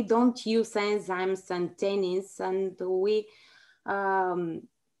 we don't use enzymes and tannins, and we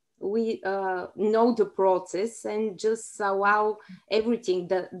know the process and just allow everything.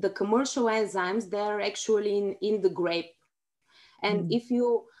 The commercial enzymes, they're actually in the grape. And if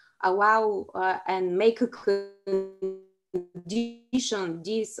you allow and make a condition,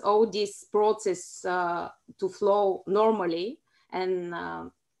 all this process to flow normally, and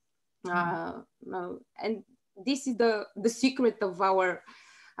this is the secret of our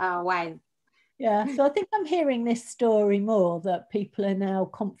wine. Yeah, so I think I'm hearing this story more, that people are now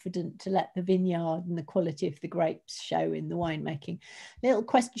confident to let the vineyard and the quality of the grapes show in the winemaking. Little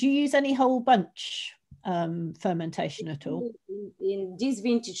question, do you use any whole bunch fermentation at all? In this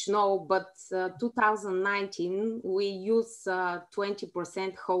vintage, no, but 2019, we use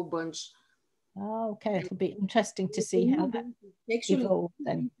 20% whole bunch. Oh, okay, it'll be interesting to see how that evolves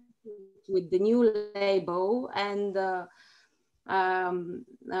then. With the new label and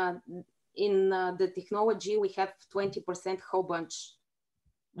in the technology, we have 20% whole bunch.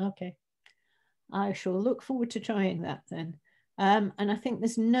 Okay, I shall look forward to trying that then. And I think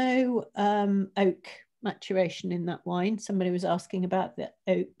there's no oak maturation in that wine. Somebody was asking about the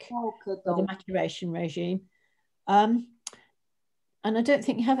oak or the maturation regime. And I don't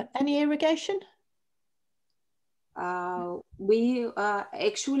think you have any irrigation? We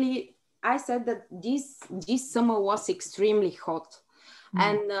actually, I said that this summer was extremely hot.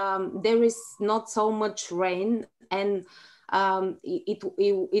 And there is not so much rain, and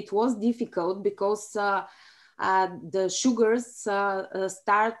it was difficult because the sugars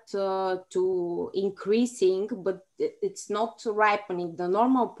start to increasing, but it's not ripening. The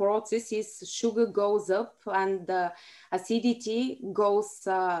normal process is sugar goes up and the acidity goes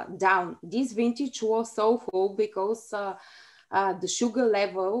down. This vintage was so full because the sugar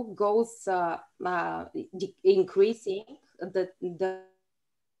level goes increasing.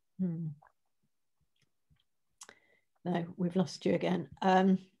 No, we've lost you again.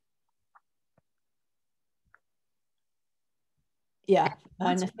 Yeah,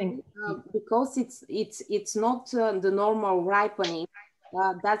 and I think because it's not the normal ripening,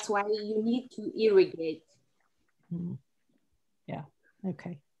 that's why you need to irrigate. Yeah.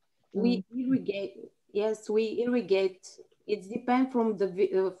 Okay. We irrigate. Yes, we irrigate. It depends from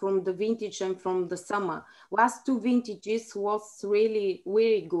the vintage and from the summer. Last two vintages was really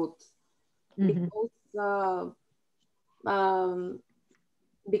good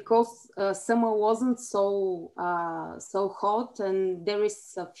because summer wasn't so hot, and there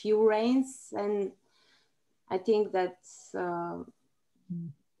is a few rains, and I think that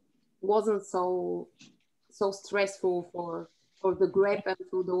wasn't so stressful for the grape and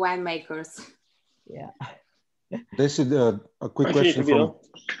for the winemakers. Yeah. This is a quick question from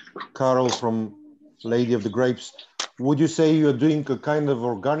Carol from Lady of the Grapes. Would you say you're doing a kind of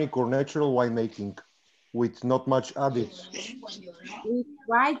organic or natural winemaking with not much added? We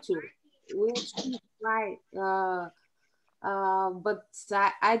try to. We actually try. But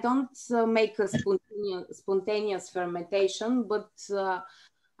I don't make a spontaneous fermentation, but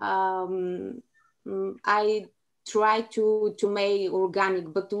I try to make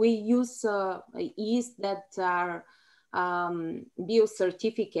organic, but we use yeast that are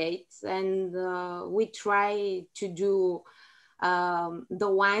bio-certificates, and we try to do the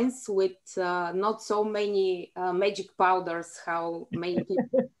wines with not so many magic powders, how many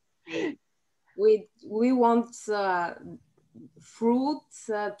people say. We want fruit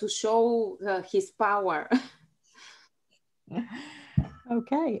to show his power.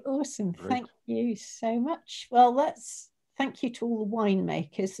 Okay, awesome. Great. Thank you so much. Well, thank you to all the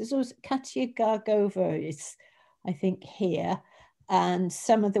winemakers. There's also Katia Gargova is, I think, here. And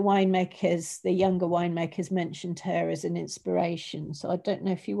some of the winemakers, the younger winemakers, mentioned her as an inspiration. So I don't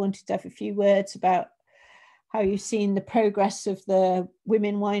know if you wanted to have a few words about how you've seen the progress of the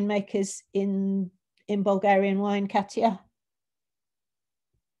women winemakers in Bulgarian wine, Katia?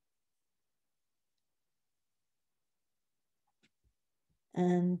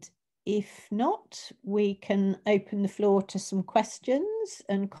 And if not, we can open the floor to some questions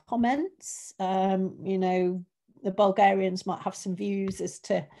and comments. You know, the Bulgarians might have some views as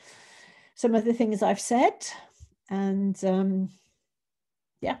to some of the things I've said. And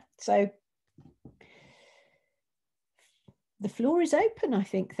yeah, so the floor is open, I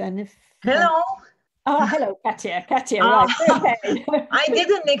think, then. Hello. Oh, hello, Katia. Katia, right. Okay. I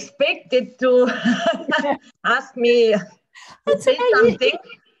didn't expect it to ask me to say something.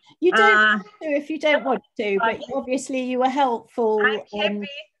 You don't have to if you don't want to, but obviously you were helpful. I'm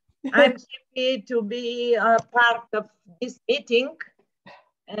happy to be a part of this meeting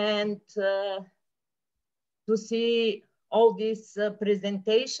and to see all this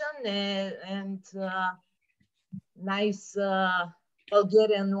presentation and nice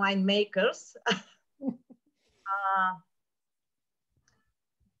Bulgarian winemakers.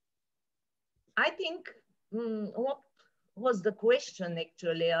 I think what was the question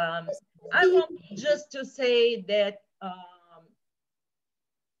actually? I want just to say that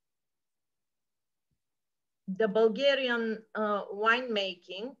the Bulgarian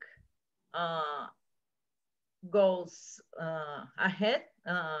winemaking goes ahead.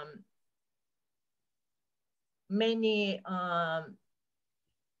 Many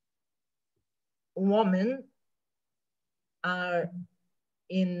women are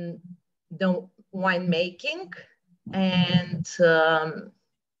in the winemaking, and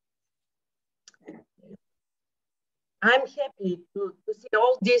I'm happy to see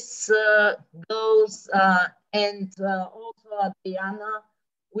all these girls and also Adriana,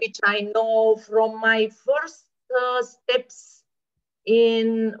 which I know from my first steps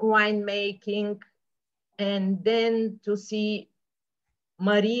in winemaking, and then to see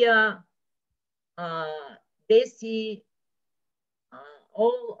Maria, Desi,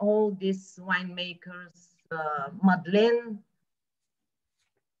 all these winemakers, Madeleine,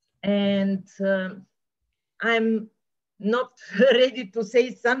 and I'm not ready to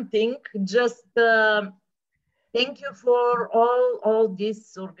say something, just thank you for all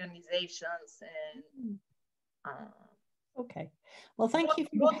these organizations, and okay, well, thank you.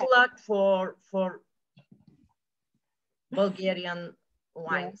 Good luck for Bulgarian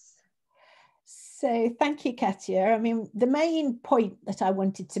wines. So thank you, Katia. I mean, the main point that I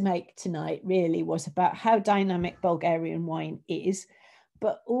wanted to make tonight really was about how dynamic Bulgarian wine is,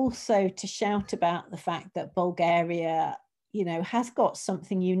 but also to shout about the fact that Bulgaria, you know, has got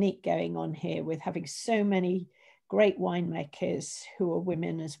something unique going on here with having so many great winemakers who are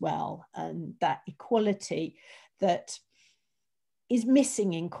women as well, and that equality that is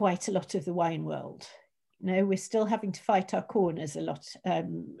missing in quite a lot of the wine world. You know, we're still having to fight our corners a lot.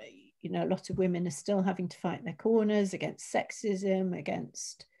 you know, a lot of women are still having to fight their corners against sexism,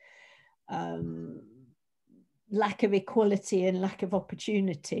 against lack of equality and lack of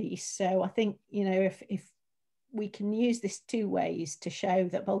opportunity. So I think, you know, if we can use this 2 ways to show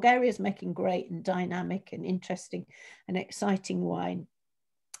that Bulgaria is making great and dynamic and interesting and exciting wine.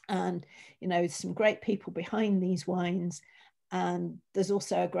 And, you know, there's some great people behind these wines. And there's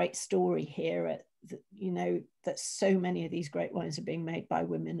also a great story here, you know, that so many of these great wines are being made by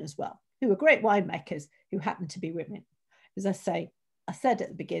women as well, who are great winemakers who happen to be women. As I said at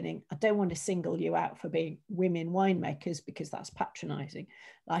the beginning, I don't want to single you out for being women winemakers because that's patronizing.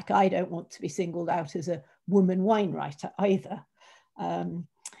 Like, I don't want to be singled out as a woman wine writer either.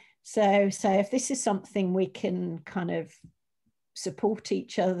 So if this is something we can kind of support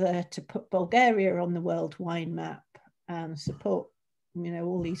each other to put Bulgaria on the world wine map and support, you know,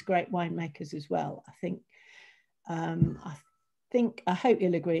 all these great winemakers as well, I hope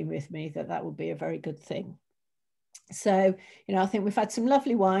you'll agree with me that that would be a very good thing. So, you know, I think we've had some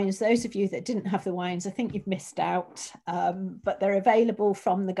lovely wines. Those of you that didn't have the wines, I think you've missed out, but they're available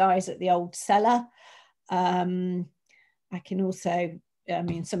from the guys at the Old Cellar. I can also, I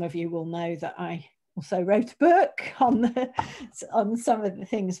mean, some of you will know that I also wrote a book on some of the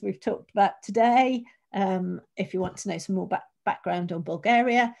things we've talked about today, if you want to know some more background on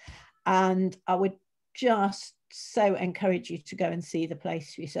Bulgaria. And I would just so encourage you to go and see the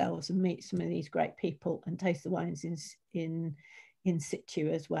place for yourselves and meet some of these great people and taste the wines in situ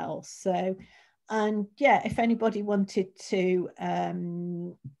as well. So, and yeah, if anybody wanted to,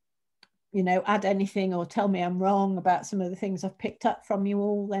 you know, add anything or tell me I'm wrong about some of the things I've picked up from you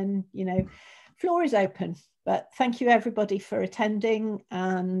all, then, you know, floor is open. But thank you everybody for attending,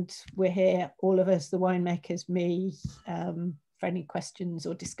 and we're here, all of us, the winemakers, me, for any questions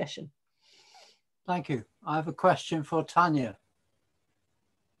or discussion. Thank you. I have a question for Tanya.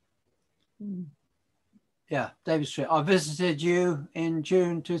 Yeah, David Street. I visited you in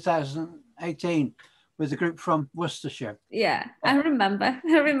June 2018 with a group from Worcestershire. Yeah, I remember.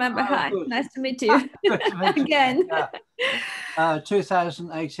 Hi, good. Nice to meet you. Good to meet you again. Yeah.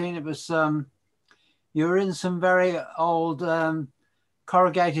 2018, it was, you were in some very old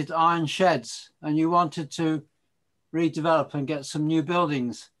corrugated iron sheds and you wanted to redevelop and get some new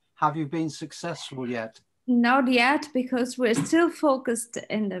buildings. Have you been successful yet? Not yet, because we're still focused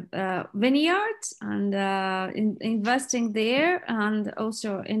in the vineyards and in investing there, and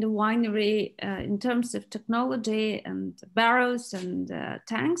also in the winery in terms of technology and barrels and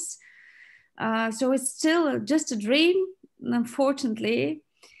tanks. So it's still just a dream, unfortunately.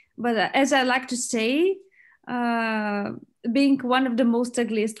 But as I like to say, being one of the most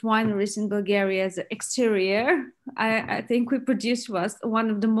ugliest wineries in Bulgaria as an exterior, I think we produce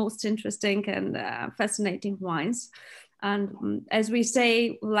one of the most interesting and fascinating wines. And as we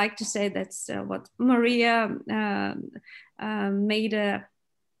say, we like to say that's what Maria made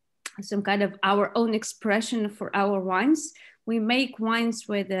some kind of our own expression for our wines. We make wines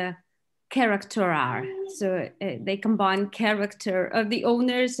with a character, so they combine character of the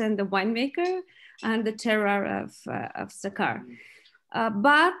owners and the winemaker and the terroir of Sakar.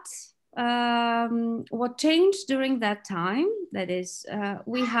 But what changed during that time, that is,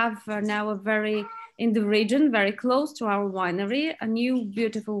 we have now in the region, very close to our winery, a new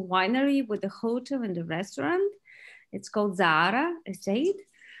beautiful winery with a hotel and a restaurant. It's called Zara Estate.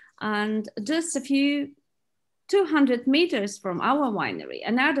 And just 200 meters from our winery,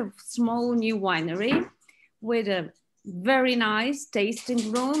 another small new winery with a very nice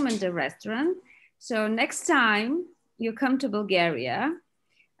tasting room and a restaurant. So next time you come to Bulgaria,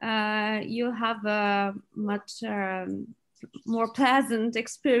 you'll have a much more pleasant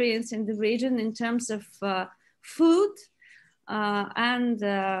experience in the region in terms of food and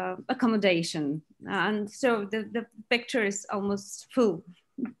accommodation. And so the picture is almost full.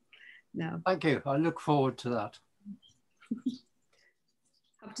 No. Thank you. I look forward to that.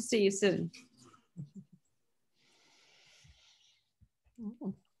 Hope to see you soon.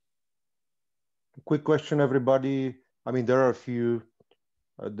 Quick question, everybody. I mean, there are a few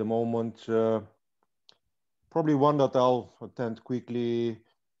at the moment. Probably one that I'll attend quickly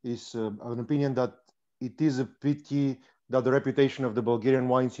is an opinion that it is a pity that the reputation of the Bulgarian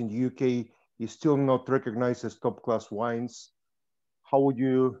wines in the UK is still not recognized as top-class wines. How would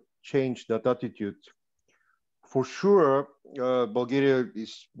you change that attitude? For sure, Bulgaria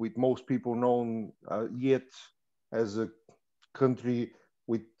is, with most people, known yet as a country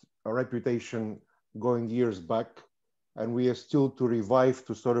with a reputation going years back, and we are still to revive,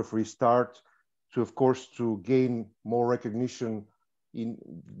 to sort of restart, to, of course, to gain more recognition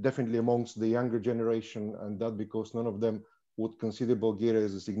definitely amongst the younger generation, and that because none of them would consider Bulgaria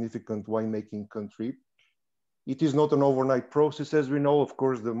as a significant winemaking country. It is not an overnight process, as we know. Of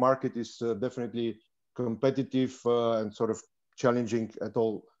course, the market is definitely competitive and sort of challenging at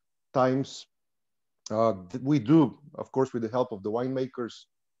all times. We do, of course, with the help of the winemakers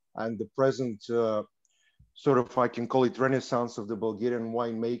and the present sort of, I can call it, renaissance of the Bulgarian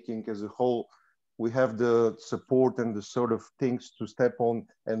winemaking as a whole, we have the support and the sort of things to step on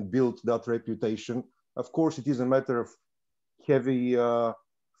and build that reputation. Of course, it is a matter of heavy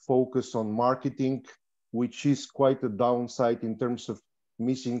focus on marketing, which is quite a downside in terms of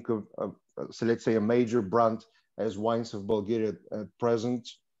missing, so let's say, a major brand as Wines of Bulgaria at present.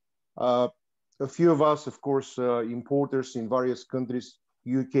 A few of us, of course, importers in various countries,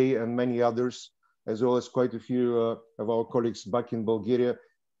 UK and many others, as well as quite a few of our colleagues back in Bulgaria,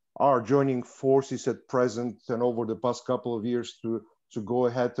 are joining forces at present and over the past couple of years to go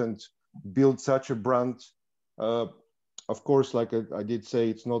ahead and build such a brand. Of course, like I did say,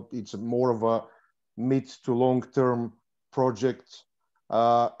 it's more of a mid to long-term project.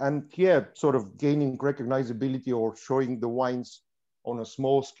 And yeah, sort of gaining recognizability or showing the wines on a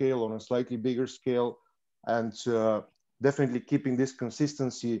small scale, on a slightly bigger scale, and definitely keeping this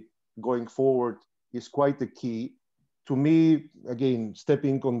consistency going forward is quite the key. To me, again,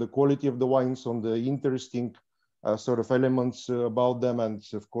 stepping on the quality of the wines, on the interesting sort of elements about them, and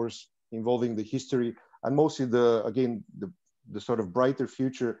of course, involving the history, and mostly the sort of brighter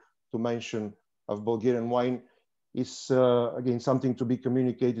future, to mention, of Bulgarian wine is, again, something to be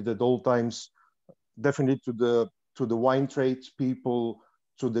communicated at all times, definitely to the wine trade people,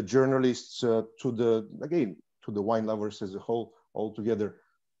 to the journalists, to the wine lovers as a whole, altogether.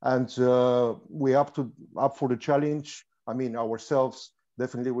 And we're up for the challenge. I mean, ourselves,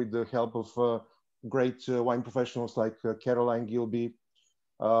 definitely with the help of great wine professionals like Caroline Gilby.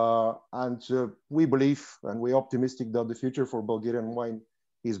 And we believe, and we're optimistic that the future for Bulgarian wine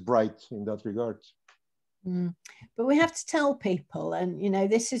is bright in that regard. But we have to tell people, and you know,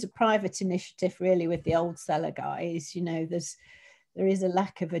 this is a private initiative really with the Old Cellar guys. You know, there is a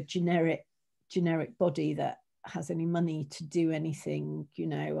lack of a generic body that has any money to do anything. You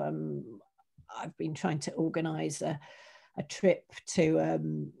know, I've been trying to organize a trip to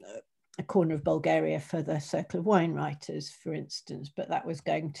a corner of Bulgaria for the Circle of Wine Writers, for instance, but that was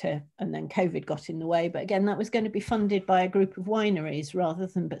going to, and then COVID got in the way, but again, that was going to be funded by a group of wineries rather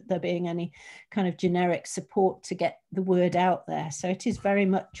than there being any kind of generic support to get the word out there. So it is very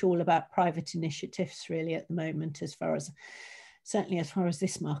much all about private initiatives really at the moment, certainly as far as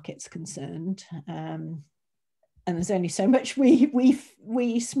this market's concerned. And there's only so much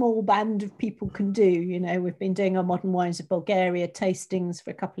we small band of people can do. You know, we've been doing our Modern Wines of Bulgaria tastings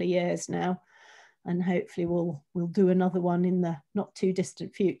for a couple of years now, and hopefully we'll do another one in the not too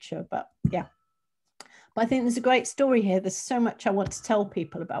distant future. But yeah, but I think there's a great story here. There's so much I want to tell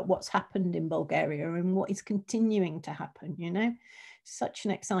people about what's happened in Bulgaria and what is continuing to happen. You know, such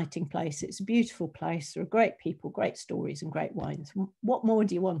an exciting place. It's a beautiful place. There are great people, great stories, and great wines. What more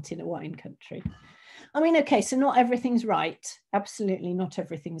do you want in a wine country? I mean, okay, so not everything's right. Absolutely not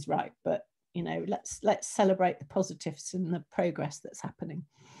everything's right. But, you know, let's celebrate the positives and the progress that's happening.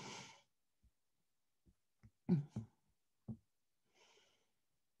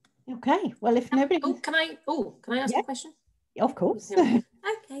 Okay, well, if nobody... Can I ask a question? Of course.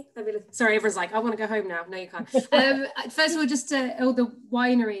 Okay, fabulous. Sorry, everyone's like, I want to go home now. No, you can't. First of all, just all the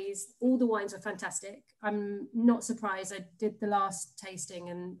wineries, all the wines are fantastic. I'm not surprised. I did the last tasting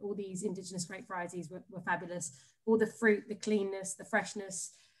and all these indigenous grape varieties were fabulous. All the fruit, the cleanness, the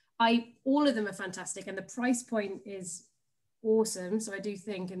freshness, all of them are fantastic. And the price point is awesome. So I do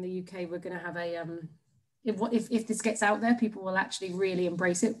think in the UK, we're going to have a, if this gets out there, people will actually really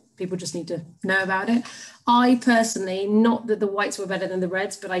embrace it. People just need to know about it. I personally, not that the whites were better than the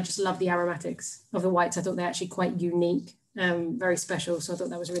reds, but I just love the aromatics of the whites. I thought they're actually quite unique, very special. So I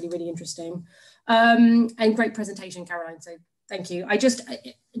thought that was really, really interesting. And great presentation, Caroline. So thank you. I just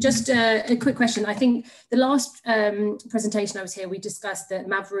a quick question. I think the last presentation I was here, we discussed that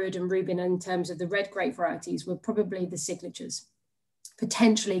Mavrud and Rubin in terms of the red grape varieties were probably the signatures,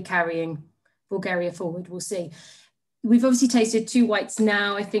 potentially carrying Bulgaria forward. We'll see. We've obviously tasted two whites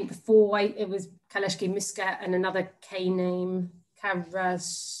now. I think before white it was Kaleshki Muscat and another K name,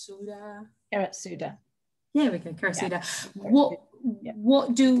 Karasuda. Karasuda. Yeah, we go, Karasuda. Yeah.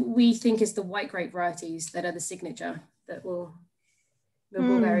 What do we think is the white grape varieties that are the signature that will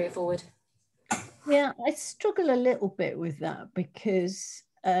move Bulgaria forward? Yeah, I struggle a little bit with that because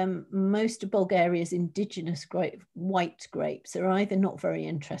most of Bulgaria's indigenous white grapes are either not very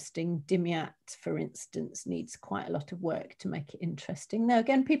interesting. Dimiat, for instance, needs quite a lot of work to make it interesting. Now,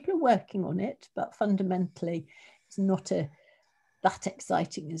 again, people are working on it, but fundamentally, it's not a that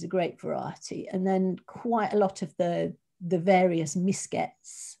exciting as a grape variety. And then quite a lot of the various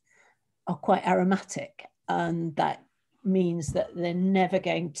misgets are quite aromatic, and that means that they're never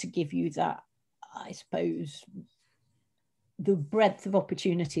going to give you that, I suppose, the breadth of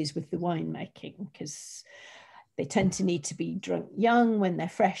opportunities with the winemaking, because they tend to need to be drunk young when they're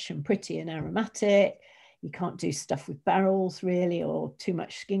fresh and pretty and aromatic. You can't do stuff with barrels really, or too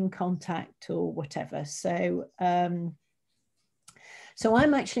much skin contact or whatever. So so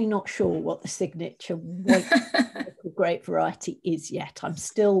I'm actually not sure what the signature white grape variety is yet. I'm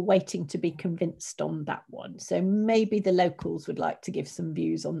still waiting to be convinced on that one. So maybe the locals would like to give some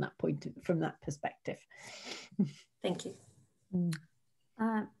views on that point from that perspective. Thank you.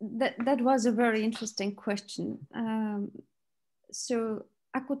 That was a very interesting question. So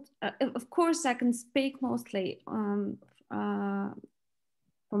I could, of course, I can speak mostly from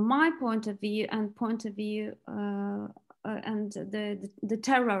my point of view and and the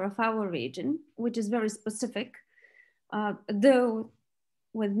terroir of our region, which is very specific. Though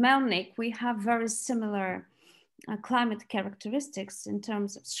with Melnik, we have very similar climate characteristics in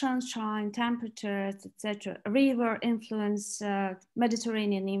terms of sunshine, temperatures, etc. River influence,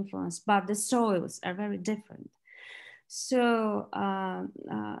 Mediterranean influence, but the soils are very different. So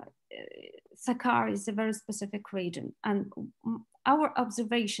Sakar is a very specific region, and our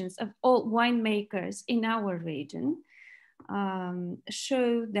observations of all winemakers in our region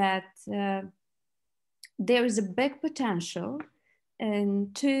show that there is a big potential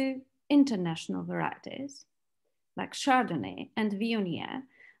in two international varieties like Chardonnay and Viognier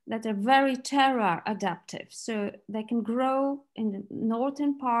that are very terroir adaptive. So they can grow in the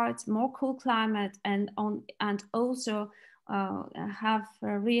northern parts, more cool climate, and also have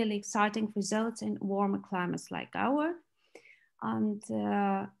really exciting results in warmer climates like ours. And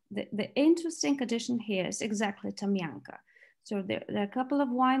the interesting addition here is exactly Tamyanka. So there are a couple of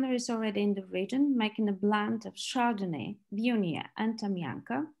wineries already in the region making a blend of Chardonnay, Viognier, and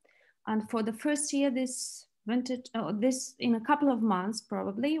Tamyanka. And for the first year, this vintage, in a couple of months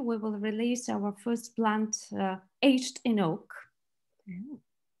probably, we will release our first blend aged in oak.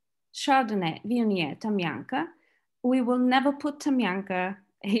 Chardonnay, Viognier, Tamyanka. We will never put Tamyanka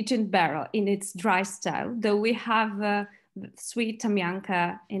aged in barrel in its dry style, though we have sweet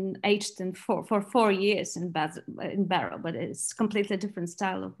Tamyanka aged for 4 years in barrel, but it's completely different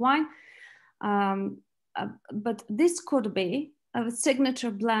style of wine. But this could be a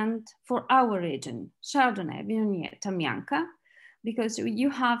signature blend for our region, Chardonnay, Viognier, Tamyanka, because you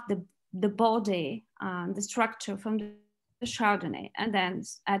have the body and the structure from the Chardonnay, and then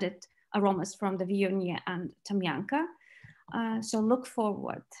added aromas from the Viognier and Tamyanka. So look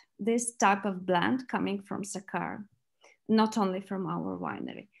forward this type of blend coming from Sakar, not only from our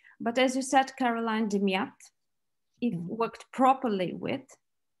winery. But as you said, Caroline Dimiat, if worked properly with,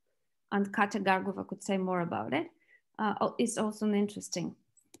 and Katya Gargova could say more about it, is also an interesting,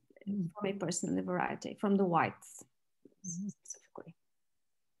 for me personally, variety from the whites specifically.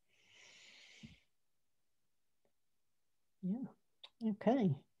 Yeah,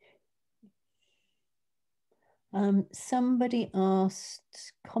 okay. Somebody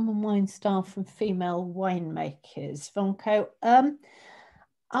asked common wine style from female winemakers. Vonko,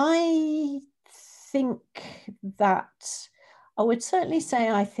 I think that I would certainly say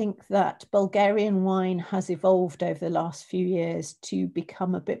I think that Bulgarian wine has evolved over the last few years to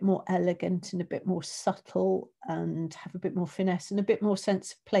become a bit more elegant and a bit more subtle and have a bit more finesse and a bit more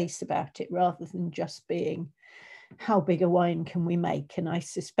sense of place about it, rather than just being how big a wine can we make. And I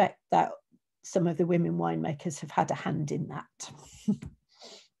suspect that some of the women winemakers have had a hand in that.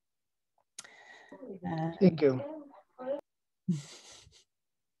 Thank you.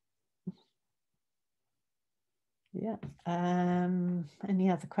 Yeah. Any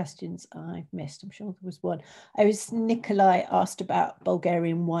other questions I've missed? I'm sure there was one. Nikolai asked about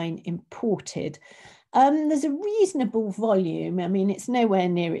Bulgarian wine imported. There's a reasonable volume. I mean, it's nowhere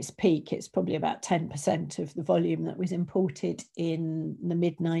near its peak. It's probably about 10% of the volume that was imported in the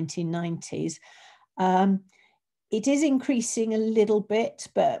mid-1990s. It is increasing a little bit,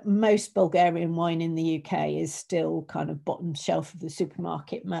 but most Bulgarian wine in the UK is still kind of bottom shelf of the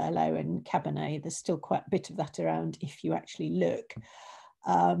supermarket, Merlot and Cabernet. There's still quite a bit of that around if you actually look.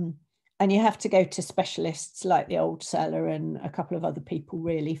 And you have to go to specialists like the Old Cellar and a couple of other people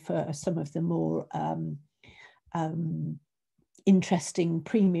really for some of the more interesting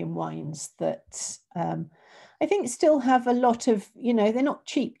premium wines that I think still have a lot of, you know, they're not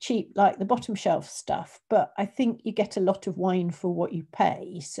cheap like the bottom shelf stuff, but I think you get a lot of wine for what you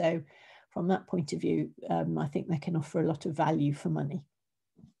pay. So from that point of view, I think they can offer a lot of value for money.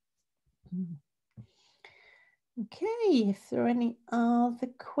 Okay, if there are any other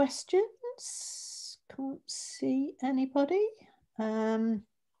questions, can't see anybody.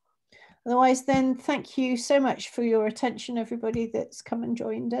 Otherwise, then, thank you so much for your attention, everybody that's come and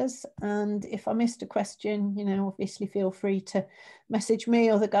joined us. And if I missed a question, you know, obviously feel free to message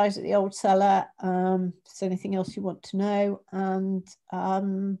me or the guys at the Old Cellar if there's anything else you want to know. And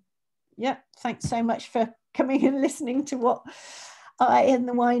yeah, thanks so much for coming and listening to what I and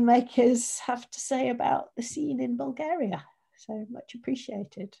the winemakers have to say about the scene in Bulgaria. So much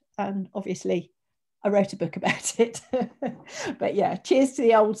appreciated. And obviously, I wrote a book about it. But yeah, cheers to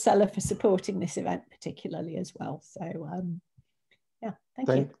the Old Cellar for supporting this event particularly as well. So yeah, thank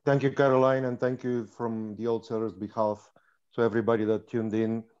you. Thank you, Caroline, and thank you from the Old Cellar's behalf to everybody that tuned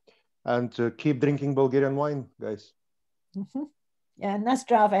in. And keep drinking Bulgarian wine, guys. Mm-hmm. Yeah, na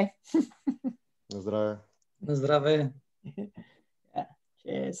zdrave. Na zdrave. Na zdrave. Yeah,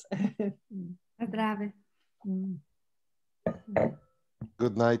 cheers. Na zdrave.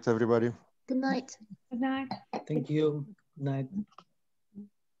 Good night, everybody. Good night. Good night. Thank you. Good night.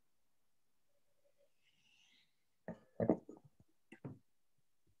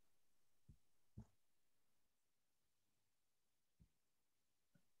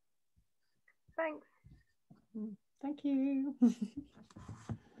 Thanks. Thank you.